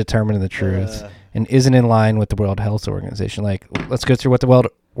is to determine the truth and isn't in line with the World Health Organization? Like, let's go through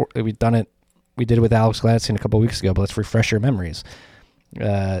what we've done it. We did it with Alex Gladstein a couple of weeks ago, but let's refresh your memories.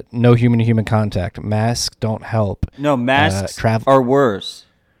 No human-to-human contact. Masks don't help. No, masks are worse.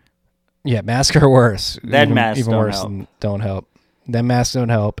 Yeah, masks are worse. Masks even don't worse help. than don't help. Then masks don't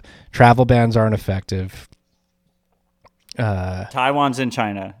help. Travel bans aren't effective. Taiwan's in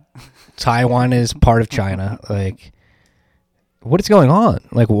China. Taiwan is part of China. Like, what is going on?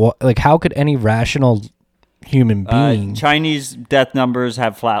 Like, what? Like, how could any rational human being? Chinese death numbers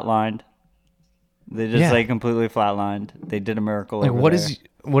have flatlined. They just Yeah. like completely flatlined. They did a miracle. Like, over what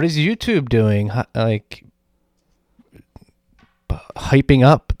there. is YouTube doing? Like, hyping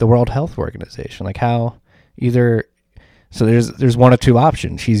up the World Health Organization. Like, how either. So there's one of two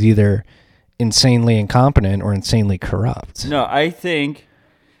options. She's either insanely incompetent or insanely corrupt. No, I think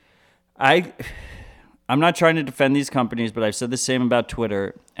I'm not trying to defend these companies, but I've said the same about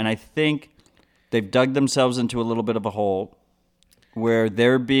Twitter, and I think they've dug themselves into a little bit of a hole where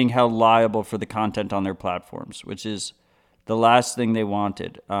they're being held liable for the content on their platforms, which is the last thing they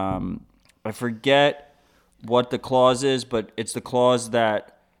wanted. I forget what the clause is, but it's the clause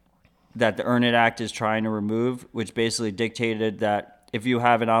that the Earn It Act is trying to remove, which basically dictated that if you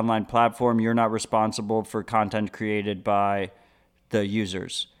have an online platform, you're not responsible for content created by the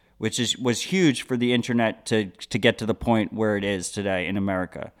users, which was huge for the internet to get to the point where it is today in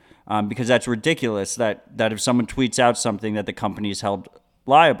America. Because that's ridiculous that if someone tweets out something that the company is held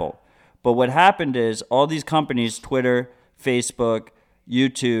liable. But what happened is all these companies, Twitter, Facebook,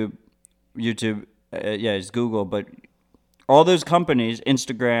 YouTube, it's Google, but all those companies,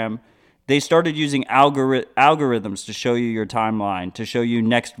 Instagram, they started using algorithms to show you your timeline, to show you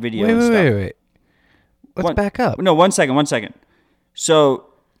next video and stuff. Wait. Let's back up. No, one second. So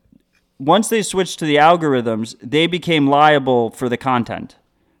once they switched to the algorithms, they became liable for the content,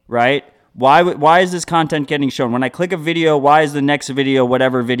 right? Why is this content getting shown? When I click a video, why is the next video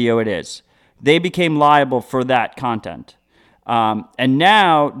whatever video it is? They became liable for that content. And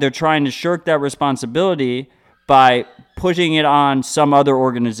now they're trying to shirk that responsibility by putting it on some other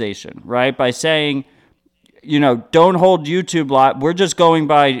organization, right? By saying, don't hold YouTube live. We're just going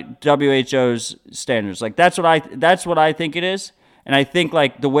by WHO's standards. Like that's what I think it is. And I think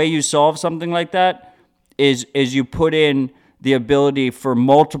like the way you solve something like that is you put in the ability for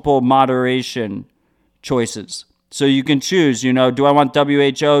multiple moderation choices. So you can choose, do I want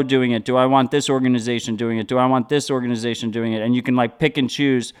WHO doing it? Do I want this organization doing it? Do I want this organization doing it? And you can like pick and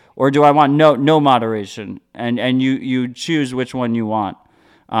choose, or do I want no moderation? And you choose which one you want.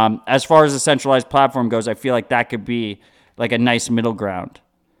 As far as a centralized platform goes, I feel like that could be like a nice middle ground.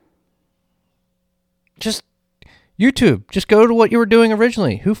 Just YouTube. Just go to what you were doing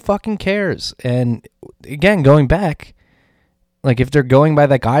originally. Who fucking cares? And again, going back, like if they're going by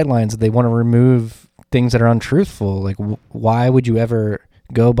the guidelines, they want to remove things that are untruthful. Like, why would you ever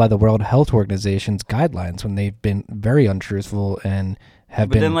go by the World Health Organization's guidelines when they've been very untruthful and have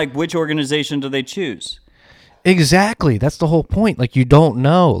been? But then, like, which organization do they choose? Exactly. That's the whole point. Like, you don't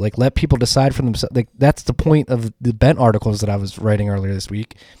know. Like, let people decide for themselves. Like, that's the point of the Bent articles that I was writing earlier this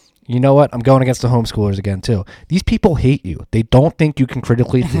week. You know what? I'm going against the homeschoolers again, too. These people hate you. They don't think you can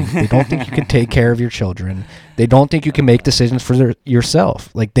critically think. They don't think you can take care of your children. They don't think you can make decisions for yourself.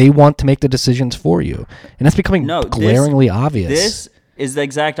 Like, they want to make the decisions for you. And that's becoming glaringly obvious. This is the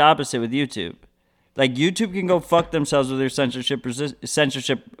exact opposite with YouTube. Like, YouTube can go fuck themselves with their censorship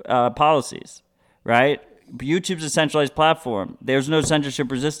policies, right? YouTube's a centralized platform. There's no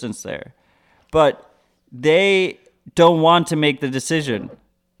censorship resistance there. But they don't want to make the decision.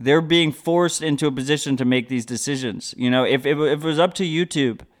 They're being forced into a position to make these decisions. You know, if it was up to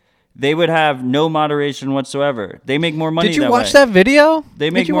YouTube, they would have no moderation whatsoever. They make more money that way. Did you watch that video? They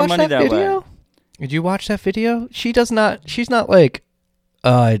make more money that way. Did you watch that video? She's not like,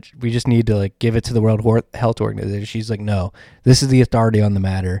 we just need to like give it to the World Health Organization. She's like, no, this is the authority on the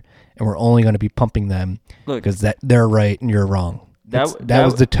matter, and we're only going to be pumping them because they're right and you're wrong. That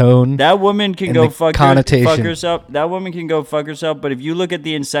was the tone. That woman can go fuck herself. That woman can go fuck herself. But if you look at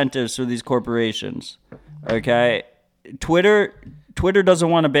the incentives for these corporations, okay, Twitter doesn't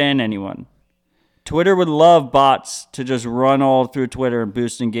want to ban anyone. Twitter would love bots to just run all through Twitter and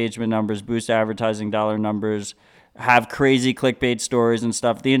boost engagement numbers, boost advertising dollar numbers, have crazy clickbait stories and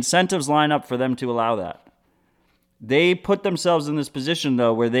stuff. The incentives line up for them to allow that. They put themselves in this position,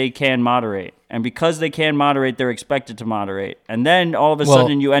 though, where they can moderate. And because they can moderate, they're expected to moderate. And then all of a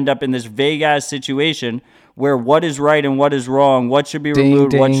sudden you end up in this vague-ass situation where what is right and what is wrong, what should be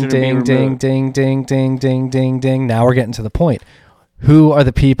removed, what shouldn't be removed. Ding. Now we're getting to the point. Who are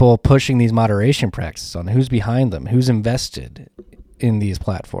the people pushing these moderation practices on? Who's behind them? Who's invested in these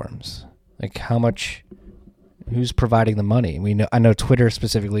platforms? Like how much... Who's providing the money? I know Twitter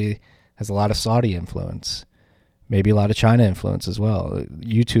specifically has a lot of Saudi influence. Maybe a lot of China influence as well.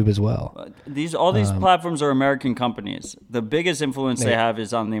 YouTube as well. All these platforms are American companies. The biggest influence they have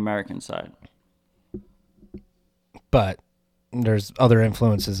is on the American side. But there's other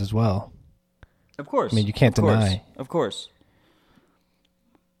influences as well. Of course. I mean, you can't deny. Of course.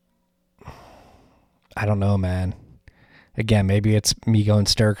 I don't know, man. Again, maybe it's me going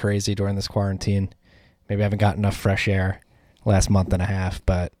stir crazy during this quarantine. Maybe I haven't got enough fresh air last month and a half,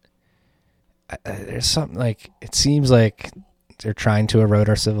 but there's something like, it seems like they're trying to erode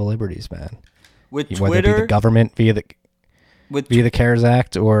our civil liberties, man. With Whether Twitter, it be the government via the CARES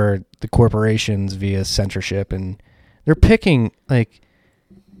Act or the corporations via censorship, and they're picking like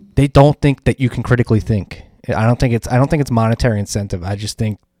they don't think that you can critically think. I don't think it's monetary incentive. I just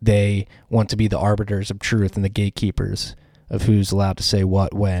think they want to be the arbiters of truth and the gatekeepers of who's allowed to say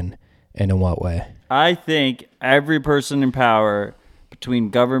what, when, and in what way. I think every person in power between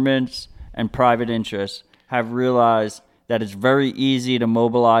governments and private interests have realized that it's very easy to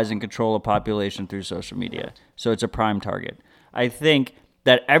mobilize and control a population through social media. So it's a prime target. I think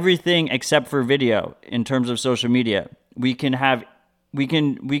that everything except for video in terms of social media, we can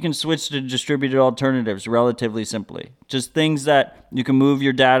switch to distributed alternatives relatively simply. Just things that you can move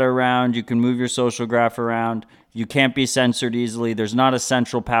your data around, you can move your social graph around, you can't be censored easily. There's not a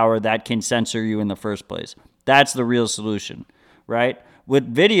central power that can censor you in the first place. That's the real solution, right?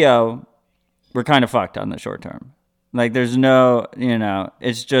 With video, we're kind of fucked on the short term. Like there's no,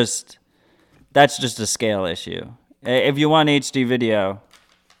 it's just, that's just a scale issue. If you want HD video,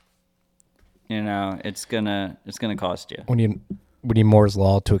 it's gonna cost you. We need Moore's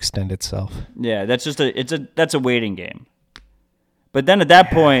law to extend itself. Yeah, that's just that's a waiting game. But then at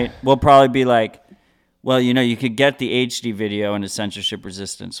that point, we'll probably be like, well, you could get the HD video in a censorship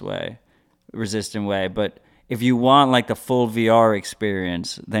resistant way, but if you want like the full VR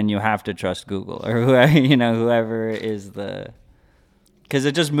experience, then you have to trust Google or whoever is the, because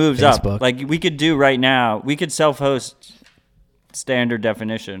it just moves Facebook. up. Like we could do right now, we could self-host standard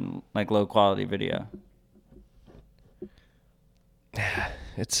definition, like low quality video.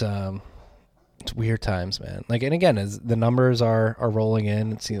 It's weird times, man. Like, and again, as the numbers are rolling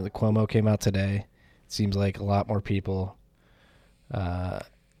in, it seems like Cuomo came out today. It seems like a lot more people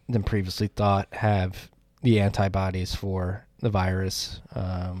than previously thought have the antibodies for the virus.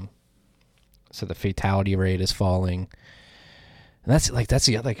 So the fatality rate is falling. And we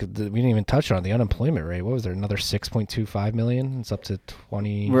didn't even touch on the unemployment rate. What was there? Another 6.25 million? It's up to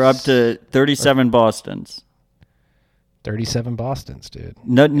 20. We're up to 37 Bostons. 37 Bostons, dude.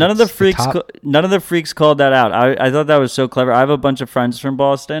 None of the freaks called that out. I thought that was so clever. I have a bunch of friends from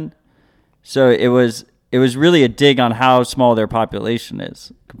Boston. So it was really a dig on how small their population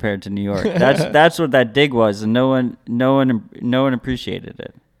is compared to New York. That's what that dig was, and no one appreciated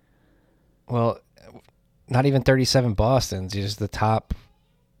it. Well, not even 37 Bostons, just the top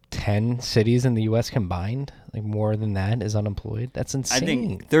 10 cities in the U.S. combined. Like more than that is unemployed. That's insane. I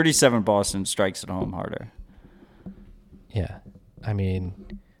think 37 Boston strikes it home harder. Yeah, I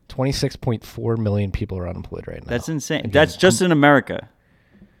mean, 26.4 million people are unemployed right now. That's insane. Again, That's just in America.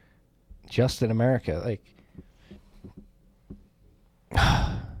 Just in America. Like,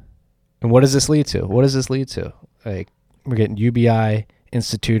 and what does this lead to? What does this lead to? Like, we're getting UBI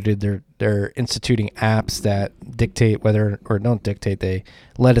instituted. They're instituting apps that dictate whether, or don't dictate, they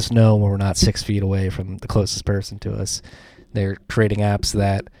let us know when we're not 6 feet away from the closest person to us. They're creating apps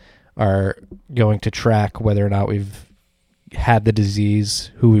that are going to track whether or not we've had the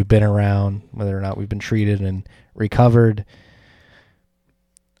disease, who we've been around, whether or not we've been treated and recovered.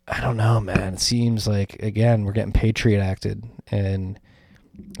 I don't know, man. It seems like, again, we're getting Patriot Acted, and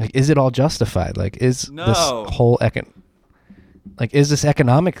like, is it all justified? Like, is this whole is this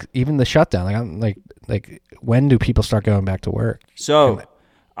economic, even the shutdown? Like, I'm like, when do people start going back to work? So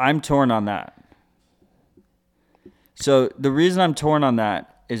I'm torn on that. So the reason I'm torn on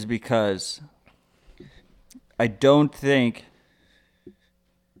that is because I think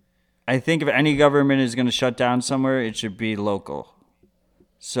if any government is going to shut down somewhere, it should be local.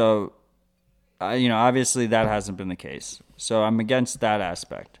 So, obviously that hasn't been the case. So I'm against that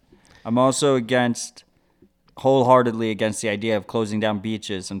aspect. I'm also wholeheartedly against the idea of closing down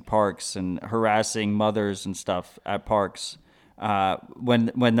beaches and parks and harassing mothers and stuff at parks.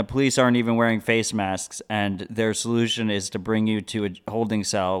 When the police aren't even wearing face masks, and their solution is to bring you to a holding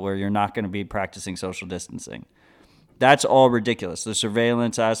cell where you're not going to be practicing social distancing. That's all ridiculous. The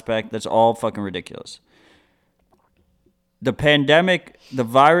surveillance aspect, that's all fucking ridiculous. The pandemic, the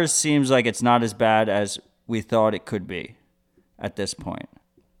virus seems like it's not as bad as we thought it could be at this point.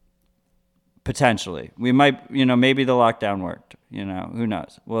 Potentially. We might, maybe the lockdown worked. Who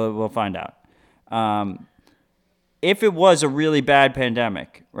knows? We'll find out. If it was a really bad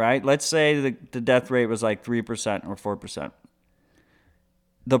pandemic, right? Let's say the death rate was like 3% or 4%.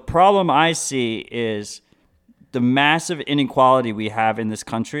 The problem I see is the massive inequality we have in this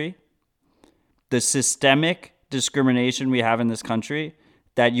country, the systemic discrimination we have in this country,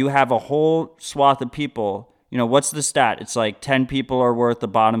 that you have a whole swath of people. What's the stat? It's like 10 people are worth the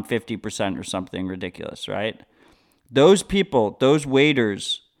bottom 50% or something ridiculous, right? Those people, those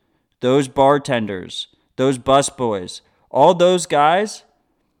waiters, those bartenders, those busboys, all those guys,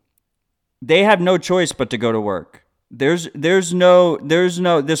 they have no choice but to go to work. There's no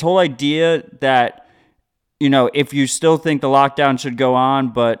this whole idea that, if you still think the lockdown should go on,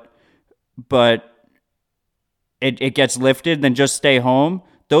 but it gets lifted, then just stay home.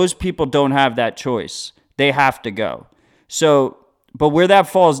 Those people don't have that choice. They have to go. So, but where that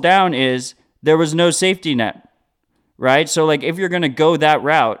falls down is there was no safety net, right? So like, if you're going to go that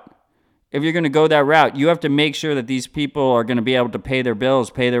route, you have to make sure that these people are going to be able to pay their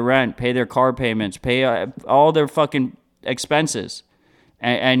bills, pay their rent, pay their car payments, pay all their fucking expenses.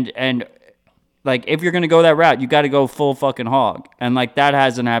 And like, if you're going to go that route, you got to go full fucking hog. And like, that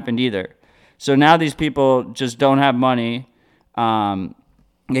hasn't happened either. So now these people just don't have money.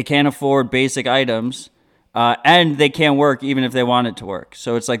 They can't afford basic items. And they can't work even if they wanted to work.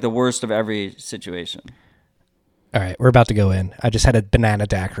 So it's like the worst of every situation. All right, we're about to go in. I just had a banana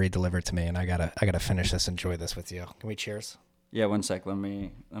daiquiri delivered to me, and I gotta finish this. Enjoy this with you. Can we cheers? Yeah, one sec. Let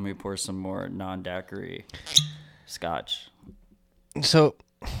me pour some more non-daiquiri scotch. So,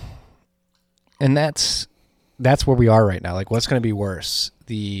 and that's where we are right now. Like, what's going to be worse,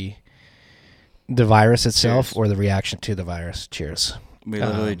 the virus itself, cheers, or the reaction to the virus? Cheers. We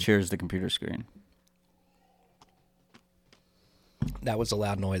literally cheers the computer screen. That was a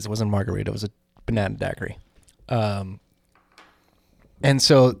loud noise. It wasn't a margarita. It was a banana daiquiri. And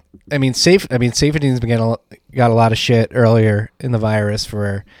so, Saifedean's got a lot of shit earlier in the virus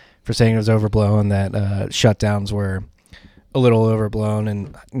for saying it was overblown, that shutdowns were a little overblown.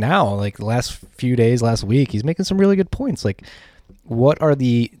 And now, like the last few days, last week, he's making some really good points. Like, what are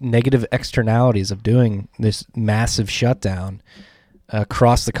the negative externalities of doing this massive shutdown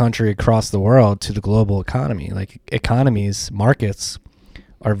across the country, across the world, to the global economy? Like, economies, markets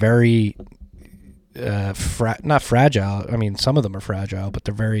are very not fragile. I mean, some of them are fragile, but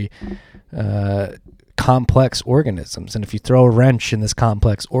they're very complex organisms. And if you throw a wrench in this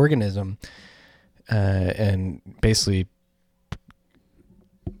complex organism and basically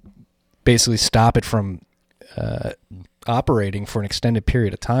stop it from operating for an extended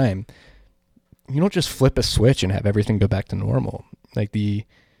period of time, you don't just flip a switch and have everything go back to normal. Like, the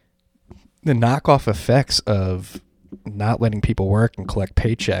knockoff effects of not letting people work and collect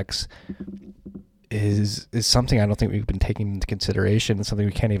paychecks is something I don't think we've been taking into consideration. It's something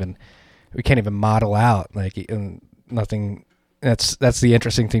we can't even model out. Like, nothing. That's the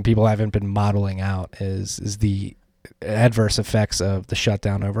interesting thing people haven't been modeling out is the adverse effects of the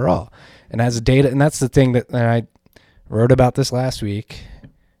shutdown overall. And as data, and that's the thing that, and I wrote about this last week.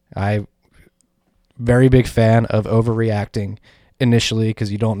 I very big fan of overreacting initially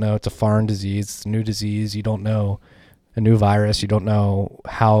because you don't know it's a foreign disease, it's a new disease, you don't know a new virus, you don't know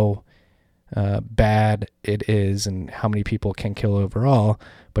how bad it is and how many people can kill overall.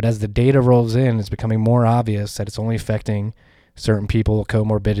 But as the data rolls in, it's becoming more obvious that it's only affecting certain people with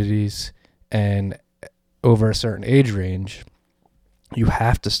comorbidities and over a certain age range. You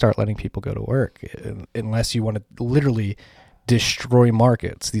have to start letting people go to work unless you want to literally destroy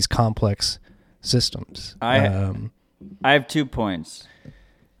markets, these complex systems. I have 2 points.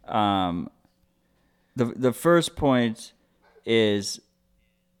 The first point is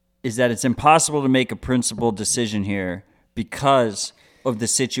that it's impossible to make a principled decision here because of the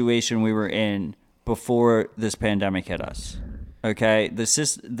situation we were in before this pandemic hit us. Okay, the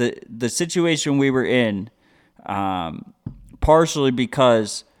situation we were in, partially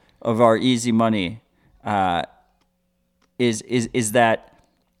because of our easy money, is that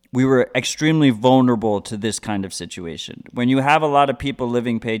we were extremely vulnerable to this kind of situation. When you have a lot of people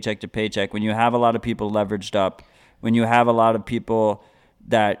living paycheck to paycheck, when you have a lot of people leveraged up, when you have a lot of people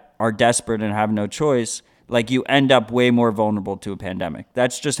that are desperate and have no choice, like you end up way more vulnerable to a pandemic.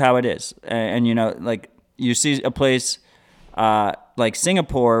 That's just how it is. And you know, like you see a place like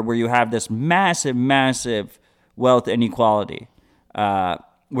Singapore where you have this massive wealth inequality,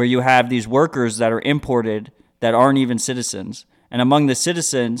 where you have these workers that are imported that aren't even citizens. And among the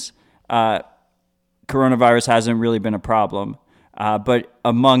citizens, coronavirus hasn't really been a problem. But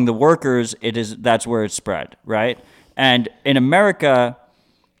among the workers, that's where it's spread, right? And in America,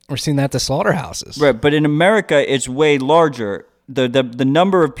 we're seeing that at the slaughterhouses. Right, but in America, it's way larger. The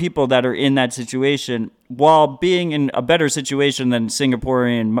number of people that are in that situation, while being in a better situation than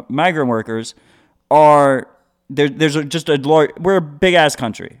Singaporean migrant workers, are there's just a large. We're a big ass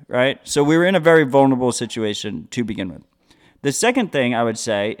country, right? So we were in a very vulnerable situation to begin with. The second thing I would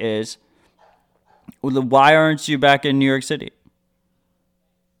say is, why aren't you back in New York City?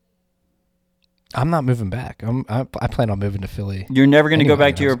 I'm not moving back. I plan on moving to Philly. You're never going to go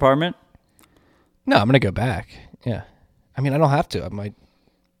back to your apartment? No, I'm going to go back. Yeah. I mean, I don't have to.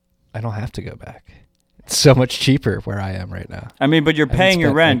 I don't have to go back. It's so much cheaper where I am right now. I mean, but you're paying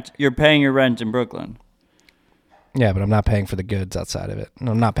your rent. You're paying your rent in Brooklyn. Yeah, but I'm not paying for the goods outside of it.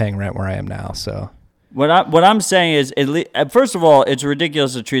 I'm not paying rent where I am now, so... What I'm saying is, first of all, it's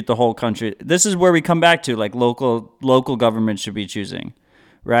ridiculous to treat the whole country. This is where we come back to, like, local government should be choosing,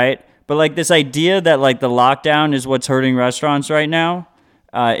 right? But like this idea that like the lockdown is what's hurting restaurants right now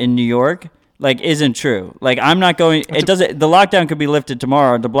in New York, like isn't true. Like I'm not going. It doesn't. The lockdown could be lifted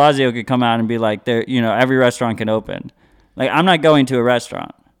tomorrow. De Blasio could come out and be like, there, you know, every restaurant can open. Like I'm not going to a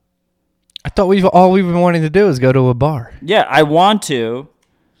restaurant. I thought all we've been wanting to do is go to a bar. Yeah, I want to.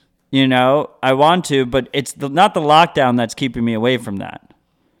 You know, I want to, but it's not the lockdown that's keeping me away from that,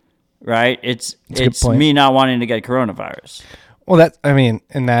 right? It's me not wanting to get coronavirus. Well, that's,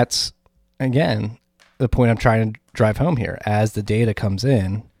 again, the point I'm trying to drive home here. As the data comes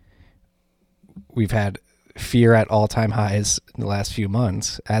in, we've had fear at all-time highs in the last few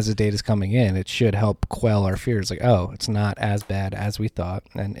months. As the data's coming in, it should help quell our fears. Like, oh, it's not as bad as we thought.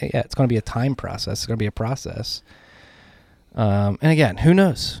 And yeah, it's going to be a time process. It's going to be a process. And again, who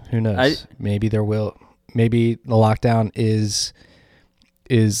knows? Maybe the lockdown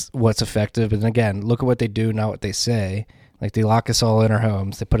is what's effective. And again, look at what they do, not what they say. Like they lock us all in our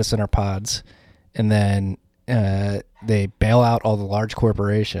homes, they put us in our pods, and then they bail out all the large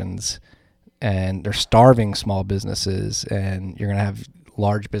corporations, and they're starving small businesses, and you're going to have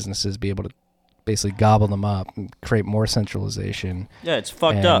large businesses be able to basically gobble them up and create more centralization. Yeah, it's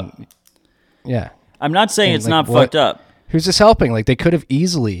fucked up. Yeah. I'm not saying it's not fucked up. Who's this helping? Like they could have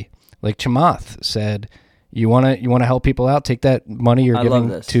easily, like Chamath said, you want to help people out, take that money you're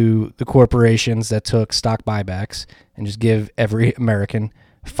giving to the corporations that took stock buybacks and just give every American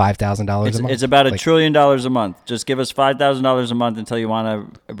 $5,000 a month. It's about $1 trillion a month. Just give us $5,000 a month until you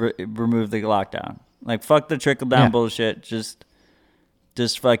want to remove the lockdown. Like fuck the trickle down bullshit. Just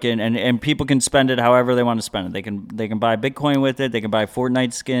fucking and people can spend it however they want to spend it. They can buy Bitcoin with it. They can buy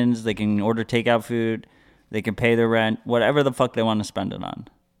Fortnite skins. They can order takeout food. They can pay their rent. Whatever the fuck they want to spend it on.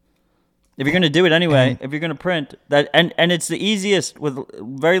 If you're going to do it anyway, if you're going to print that, and it's the easiest with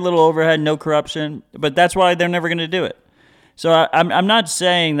very little overhead, no corruption, but that's why they're never going to do it. So I'm not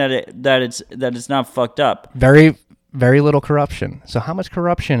saying that it's not fucked up. Very, very little corruption. So how much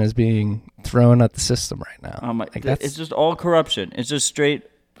corruption is being thrown at the system right now? It's just all corruption. It's just straight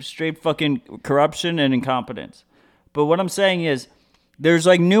fucking corruption and incompetence. But what I'm saying is, there's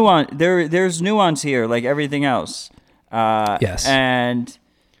like nuance. There's nuance here, like everything else. Yes. And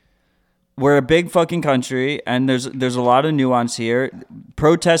we're a big fucking country, and there's a lot of nuance here.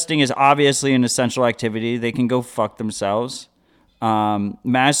 Protesting is obviously an essential activity. They can go fuck themselves.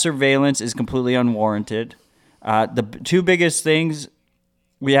 Mass surveillance is completely unwarranted. The two biggest things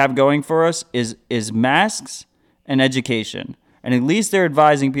we have going for us is masks and education. And at least they're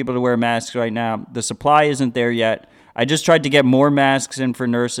advising people to wear masks right now. The supply isn't there yet. I just tried to get more masks in for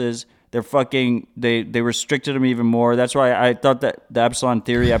nurses. They restricted them even more. That's why I thought that the Epsilon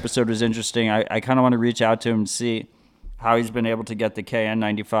Theory episode was interesting. I kind of want to reach out to him and see how he's been able to get the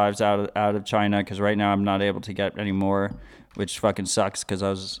KN95s out of China, because right now I'm not able to get any more, which fucking sucks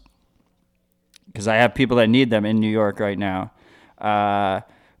because I have people that need them in New York right now.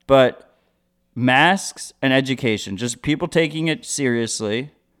 But masks and education, just people taking it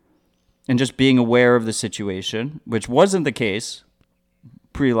seriously and just being aware of the situation, which wasn't the case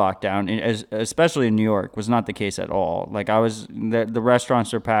pre-lockdown, especially in New York, was not the case at all. Like the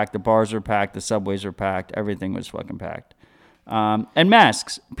restaurants are packed, the bars are packed, the subways are packed, everything was fucking packed. And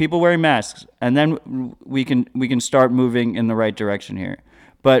masks, people wearing masks, and then we can start moving in the right direction here.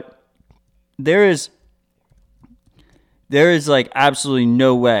 But there is like absolutely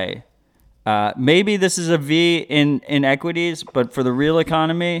no way. Maybe this is a V in equities, but for the real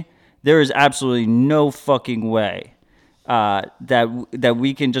economy, there is absolutely no fucking way that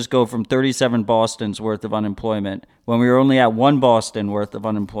we can just go from 37 Bostons worth of unemployment when we were only at 1 Boston worth of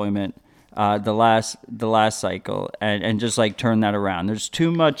unemployment the last cycle, and just like turn that around. There's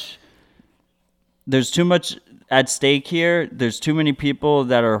too much at stake here. There's too many people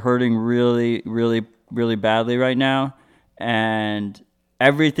that are hurting really, really, really badly right now, and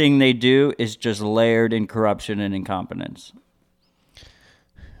everything they do is just layered in corruption and incompetence.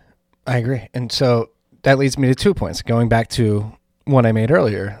 I agree. And so that leads me to 2 points. Going back to one I made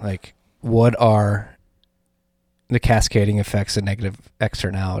earlier, like, what are the cascading effects and negative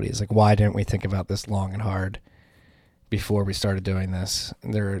externalities? Like, why didn't we think about this long and hard before we started doing this?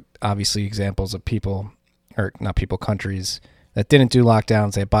 And there are obviously examples of countries that didn't do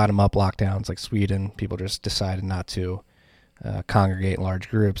lockdowns. They had bottom-up lockdowns, like Sweden. People just decided not to congregate in large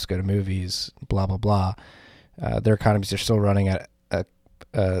groups, go to movies, blah, blah, blah. Their economies are still running at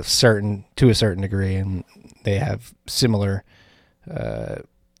a certain degree, and they have similar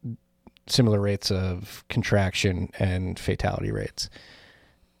rates of contraction and fatality rates.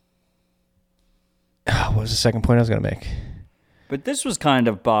 What was the second point I was going to make? But this was kind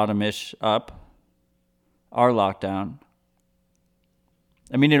of bottom-ish up, our lockdown.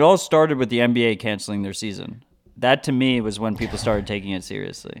 I mean, it all started with the NBA canceling their season. That, to me, was when people started taking it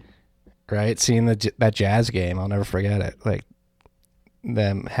seriously. Right? Seeing that Jazz game, I'll never forget it. Like,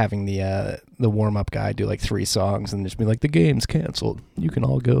 them having the warm-up guy do like 3 songs and just be like, the game's canceled, you can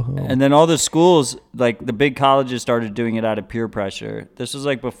all go home. And then all the schools, like the big colleges, started doing it out of peer pressure. This was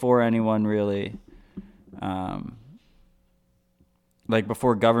like before anyone really, like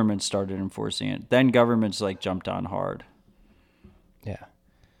before government started enforcing it. Then governments like jumped on hard. Yeah.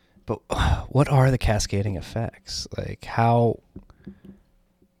 But what are the cascading effects? Like, how...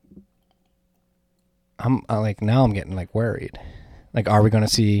 now I'm getting like worried. Like, are we going to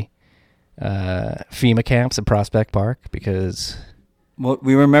see FEMA camps at Prospect Park? Because... Well,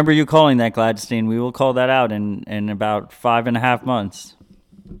 we remember you calling that, Gladstein. We will call that out in about 5.5 months.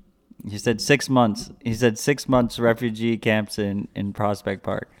 He said 6 months. He said 6 months refugee camps in Prospect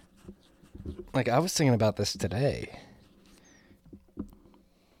Park. Like, I was thinking about this today.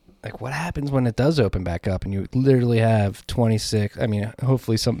 Like, what happens when it does open back up and you literally have 26... I mean,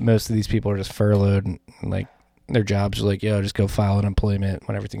 hopefully most of these people are just furloughed and like, their jobs are like, yo, just go file unemployment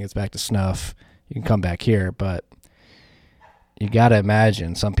when everything gets back to snuff. You can come back here, but you got to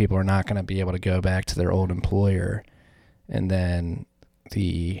imagine some people are not going to be able to go back to their old employer, and then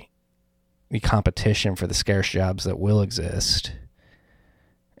the competition for the scarce jobs that will exist,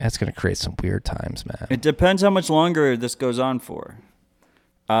 that's going to create some weird times, man. It depends how much longer this goes on for.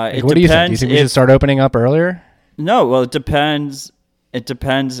 Like, what do you think? Do you think we should start opening up earlier? No, well, it depends. It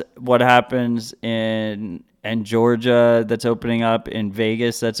depends what happens in Georgia that's opening up, in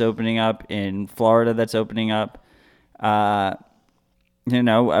Vegas that's opening up, in Florida that's opening up. Do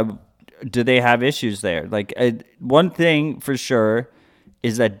they have issues there? Like, one thing for sure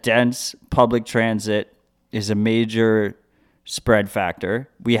is that dense public transit is a major spread factor.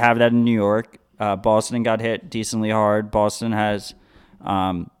 We have that in New York. Boston got hit decently hard. Boston has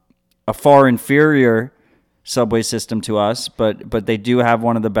a far inferior subway system to us, but they do have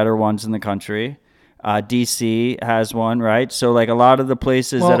one of the better ones in the country. DC has one, right? So like a lot of the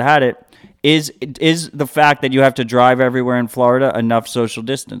places that had it, is the fact that you have to drive everywhere in Florida enough social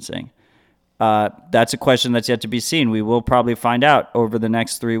distancing? That's a question that's yet to be seen. We will probably find out over the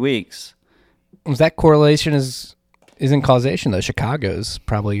next 3 weeks. that correlation isn't causation though. Chicago's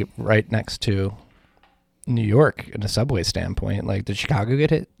probably right next to New York in a subway standpoint. Like, did Chicago get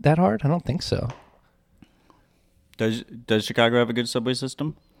hit that hard? I don't think so. Does Chicago have a good subway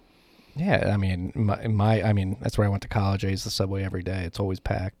system? Yeah, I mean, I mean, that's where I went to college. I use the subway every day. It's always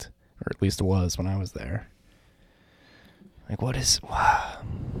packed, or at least it was when I was there. Like,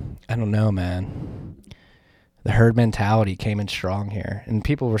 I don't know, man. The herd mentality came in strong here, and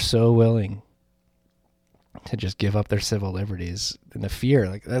people were so willing to just give up their civil liberties, and the fear,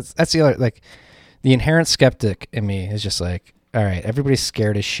 like that's the other, like, the inherent skeptic in me is just like, all right, everybody's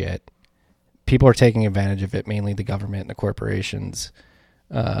scared as shit. People are taking advantage of it, mainly the government and the corporations,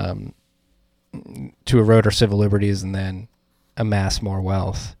 to erode our civil liberties and then amass more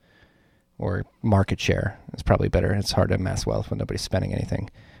wealth, or market share. It's probably better. It's hard to amass wealth when nobody's spending anything.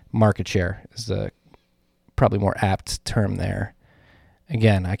 Market share is the probably more apt term there.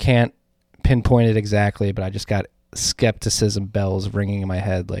 Again, I can't pinpoint it exactly, but I just got skepticism bells ringing in my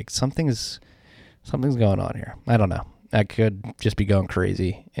head. Like, something's going on here. I don't know. I could just be going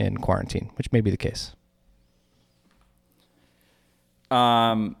crazy in quarantine, which may be the case.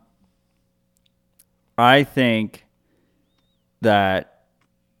 I think that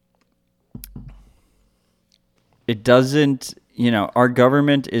it doesn't, our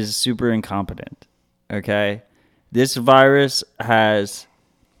government is super incompetent. Okay. This virus has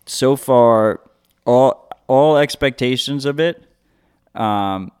so far all expectations of it,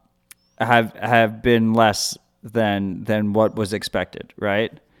 have been less than what was expected,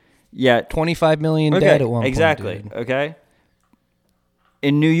 right? Yet 25 million dead at one point. Exactly. Dude. Okay.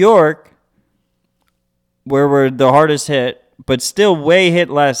 In New York, where we're the hardest hit, but still way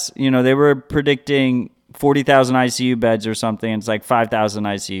hit less, they were predicting 40,000 ICU beds or something. And it's like 5,000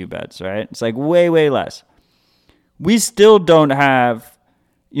 ICU beds, right? It's like way, way less. We still don't have,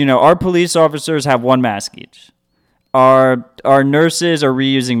 our police officers have one mask each. Our nurses are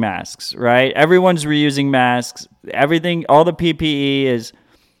reusing masks, right? Everyone's reusing masks. Everything, all the PPE is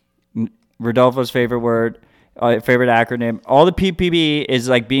Rodolfo's favorite word, favorite acronym. All the PPE is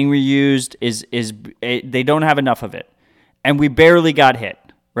like being reused. They don't have enough of it, and we barely got hit,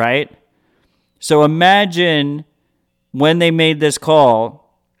 right? So imagine when they made this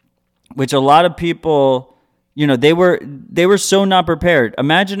call, which a lot of people, they were so not prepared.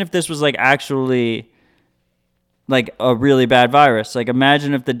 Imagine if this was like actually like a really bad virus. Like,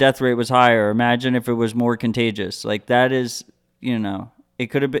 imagine if the death rate was higher. Imagine if it was more contagious. Like, that is, it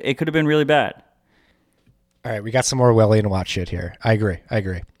could have been really bad. All right, we got some more Welly and Watch shit here. I agree.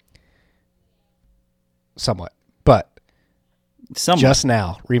 Somewhat. But just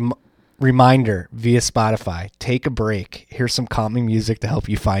now, reminder via Spotify, take a break. Here's some calming music to help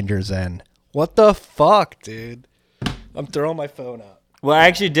you find your zen. What the fuck, dude? I'm throwing my phone out. Well, I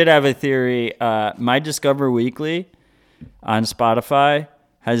actually did have a theory. My Discover Weekly on Spotify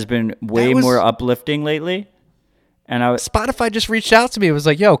has been way more uplifting lately. And Spotify just reached out to me. It was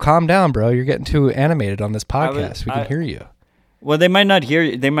like, yo, calm down, bro. You're getting too animated on this podcast. We can hear you. Well, they might not hear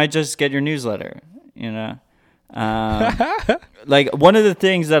you. They might just get your newsletter, Like, one of the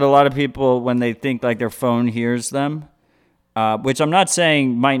things that a lot of people, when they think like their phone hears them, which I'm not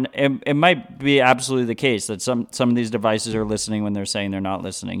saying it might be absolutely the case that some of these devices are listening when they're saying they're not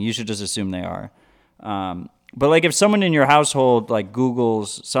listening. You should just assume they are. But like, if someone in your household like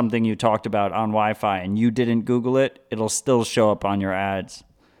Googles something you talked about on Wi-Fi and you didn't Google it, it'll still show up on your ads.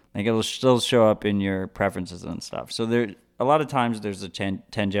 Like, it'll still show up in your preferences and stuff. So a lot of times there's a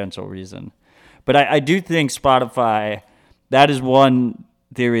tangential reason. But I do think Spotify, that is one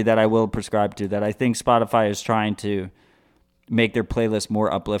theory that I will prescribe to, that I think Spotify is trying to make their playlist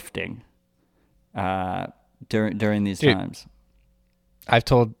more uplifting during these times. I've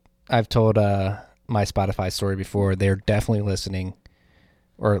told my Spotify story before. They're definitely listening,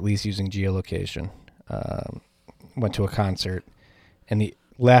 or at least using geolocation. Went to a concert, and he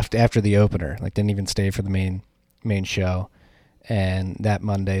left after the opener. Like, didn't even stay for the main show. And that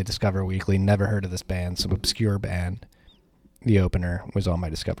Monday, Discover Weekly, never heard of this band, some obscure band. The opener was on my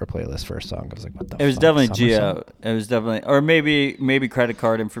Discover playlist for a song. I was like, what the fuck? It was definitely Geo. It was definitely, or maybe credit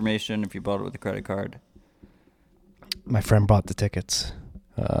card information if you bought it with a credit card. My friend bought the tickets.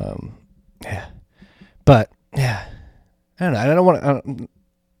 Yeah. But, yeah. I don't know. I don't want to,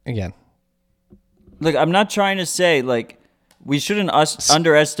 again. Look, I'm not trying to say, like, we shouldn't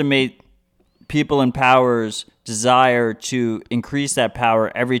underestimate people in power's desire to increase that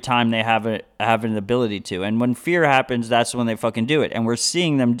power every time they have an ability to. And when fear happens, that's when they fucking do it. And we're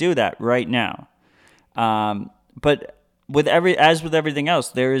seeing them do that right now. But as with everything else,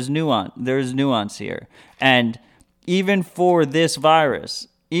 there is nuance here. And even for this virus,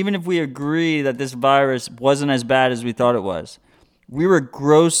 even if we agree that this virus wasn't as bad as we thought it was, we were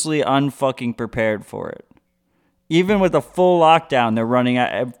grossly unfucking prepared for it. Even with a full lockdown, they're running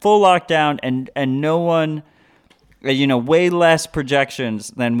a full lockdown and no one, way less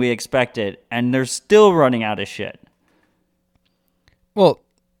projections than we expected, and they're still running out of shit. Well,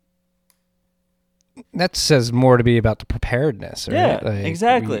 that says more to be about the preparedness, right? Yeah,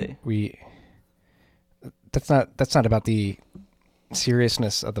 exactly. That's not about the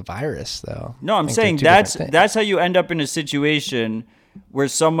seriousness of the virus, though. No, I'm saying that's how you end up in a situation where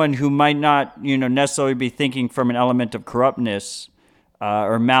someone who might not, necessarily be thinking from an element of corruptness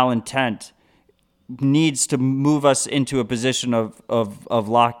or malintent needs to move us into a position of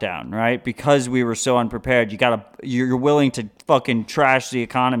lockdown, right? Because we were so unprepared. You're willing to fucking trash the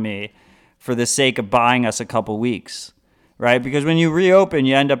economy for the sake of buying us a couple weeks, right? Because when you reopen,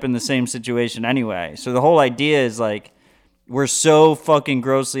 you end up in the same situation anyway. So the whole idea is like, we're so fucking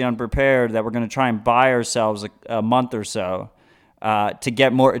grossly unprepared that we're going to try and buy ourselves a month or so to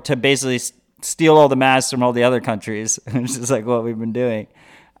get more, to basically steal all the masks from all the other countries, which is like what we've been doing.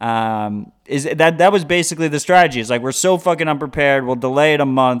 That was basically the strategy. It's like, we're so fucking unprepared, we'll delay it a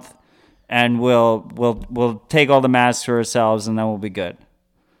month, and we'll take all the masks for ourselves, and then we'll be good.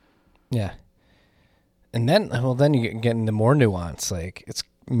 Yeah. And then you get into more nuance. Like, it's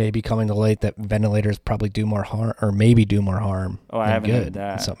maybe coming to light that ventilators probably do more harm, or maybe do more harm. Oh, I haven't heard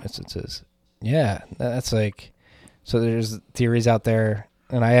that. In some instances. Yeah. That's like, so there's theories out there.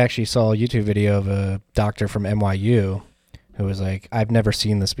 And I actually saw a YouTube video of a doctor from NYU who was like, I've never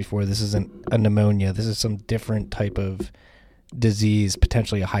seen this before. This isn't a pneumonia. This is some different type of disease,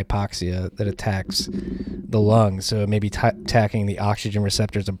 potentially a hypoxia that attacks the lungs. So it may be attacking the oxygen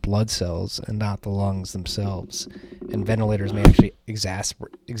receptors of blood cells and not the lungs themselves. And ventilators may actually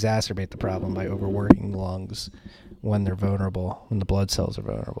exacerbate the problem by overworking the lungs when they're vulnerable, when the blood cells are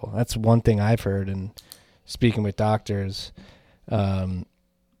vulnerable. That's one thing I've heard. And speaking with doctors,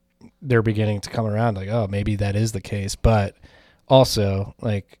 they're beginning to come around like, oh, maybe that is the case. But also,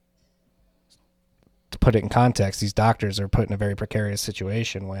 like, to put it in context, these doctors are put in a very precarious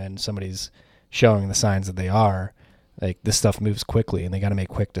situation when somebody's showing the signs that they are. Like, this stuff moves quickly, and they got to make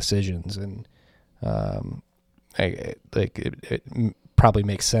quick decisions. And it probably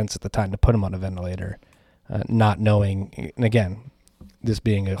makes sense at the time to put them on a ventilator, not knowing. And again, this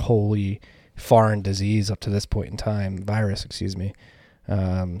being a wholly foreign disease up to this point in time, virus, excuse me.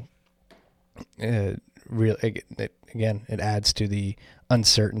 It adds to the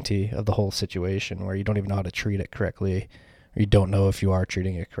uncertainty of the whole situation where you don't even know how to treat it correctly, or you don't know if you are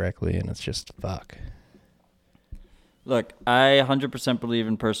treating it correctly, and it's just fuck. Look, I 100% believe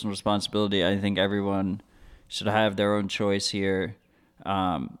in personal responsibility. I think everyone should have their own choice here.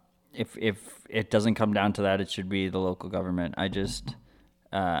 If it doesn't come down to that, it should be the local government. I just,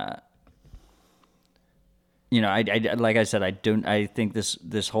 I like I said, I think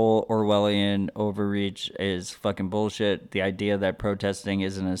this whole Orwellian overreach is fucking bullshit. The idea that protesting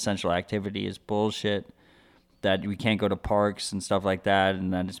is an essential activity is bullshit. That we can't go to parks and stuff like that,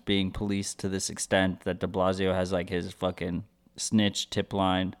 and that it's being policed to this extent that de Blasio has like his fucking snitch tip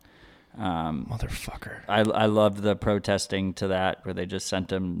line. Motherfucker. I loved the protesting to that where they just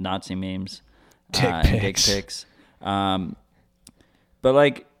sent him Nazi memes, dick pics. But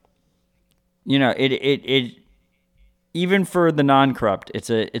like, it even for the non-corrupt, it's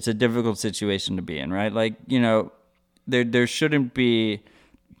a difficult situation to be in, right? Like, there shouldn't be,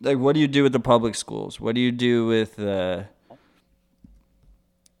 like, what do you do with the public schools? What do you do with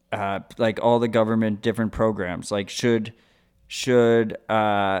like all the government different programs? Like, should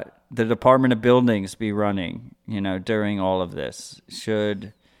the Department of Buildings be running, during all of this?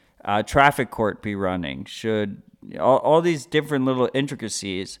 Should traffic court be running? Should all these different little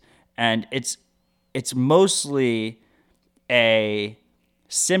intricacies? And it's mostly a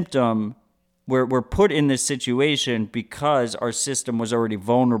symptom where we're put in this situation because our system was already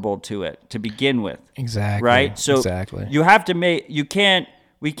vulnerable to it to begin with. Exactly. Right? So exactly. You have to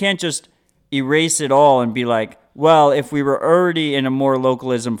we can't just erase it all and be like, well, if we were already in a more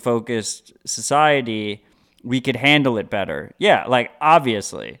localism focused society, we could handle it better. Yeah, like,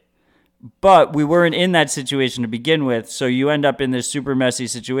 obviously. But we weren't in that situation to begin with, so you end up in this super messy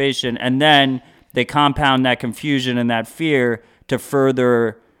situation, and then they compound that confusion and that fear to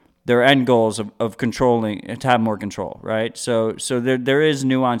further their end goals of controlling, to have more control, right? So there is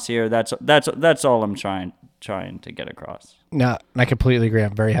nuance here. That's all I'm trying to get across. No, I completely agree.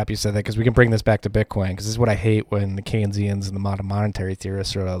 I'm very happy you said that, because we can bring this back to Bitcoin, because this is what I hate when the Keynesians and the modern monetary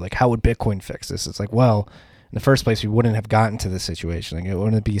theorists are like, how would Bitcoin fix this? It's like, well, in the first place, we wouldn't have gotten to this situation. Like, it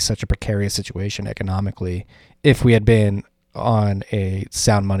wouldn't be such a precarious situation economically if we had been on a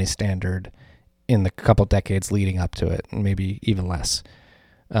sound money standard in the couple decades leading up to it, and maybe even less.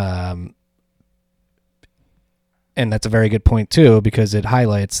 And that's a very good point too, because it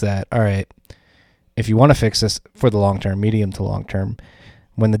highlights that, all right, if you want to fix this for the long term, medium to long term,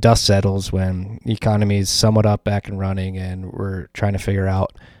 when the dust settles, when the economy is somewhat up, back and running, and we're trying to figure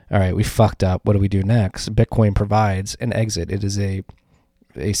out, all right, we fucked up, what do we do next? Bitcoin provides an exit. It is a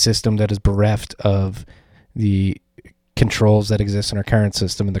system that is bereft of the controls that exist in our current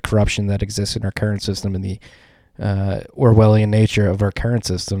system and the corruption that exists in our current system and the Orwellian nature of our current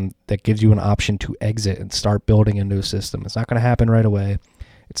system that gives you an option to exit and start building a new system. It's not going to happen right away.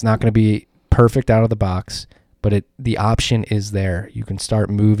 It's not going to be perfect out of the box, but the option is there. You can start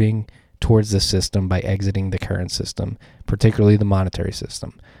moving towards this system by exiting the current system, particularly the monetary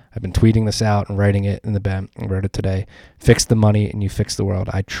system. I've been tweeting this out and writing it in the BEM. I wrote it today. Fix the money and you fix the world.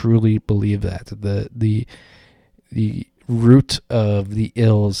 I truly believe that. The root of the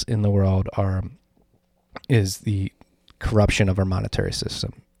ills in the world is the corruption of our monetary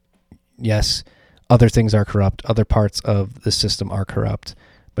system. Yes, other things are corrupt. Other parts of the system are corrupt.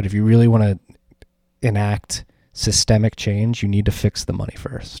 But if you really want to enact systemic change, you need to fix the money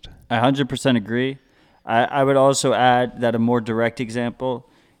first. I 100% agree. I would also add that a more direct example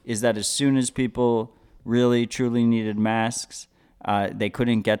is that as soon as people really, truly needed masks, they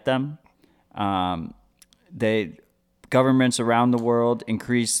couldn't get them. Governments around the world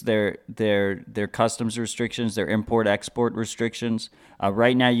increased their customs restrictions, their import-export restrictions.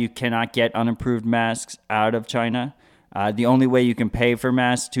 Right now, you cannot get unapproved masks out of China. The only way you can pay for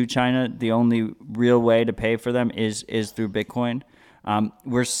masks to China, the only real way to pay for them is through Bitcoin.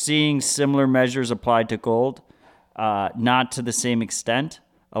 We're seeing similar measures applied to gold, not to the same extent.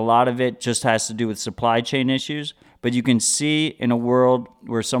 A lot of it just has to do with supply chain issues. But you can see in a world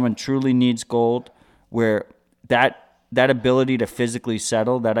where someone truly needs gold, where that ability to physically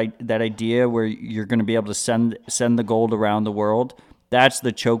settle, that idea where you're going to be able to send the gold around the world, that's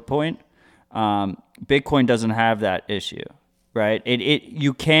the choke point. Bitcoin doesn't have that issue, right? It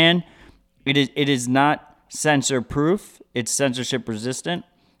is not censor proof. It's censorship resistant,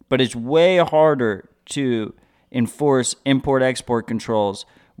 but it's way harder to enforce import-export controls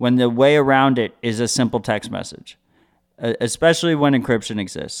when the way around it is a simple text message, especially when encryption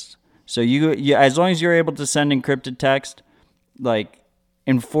exists. So you as long as you're able to send encrypted text, like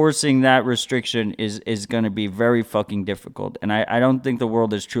enforcing that restriction is going to be very fucking difficult. And I don't think the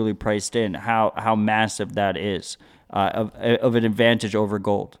world is truly priced in how massive that is of an advantage over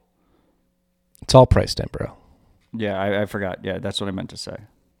gold. It's all priced in, bro. Yeah, I forgot. Yeah, that's what I meant to say.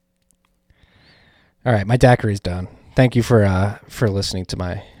 All right, my daiquiri's done. Thank you for listening to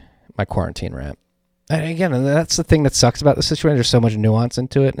my quarantine rant. And again, that's the thing that sucks about the situation. There's so much nuance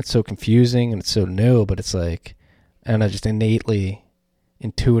into it, and it's so confusing, and it's so new, but it's like, I don't know, just innately,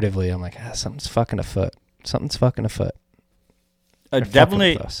 intuitively, I'm like, something's fucking afoot. Something's fucking afoot.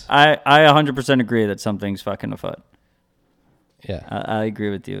 Definitely, I 100% agree that something's fucking afoot. Yeah. I agree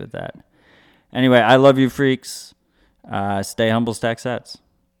with you with that. Anyway, I love you, freaks. Stay humble, stack sats.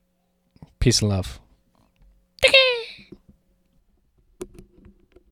 Peace and love.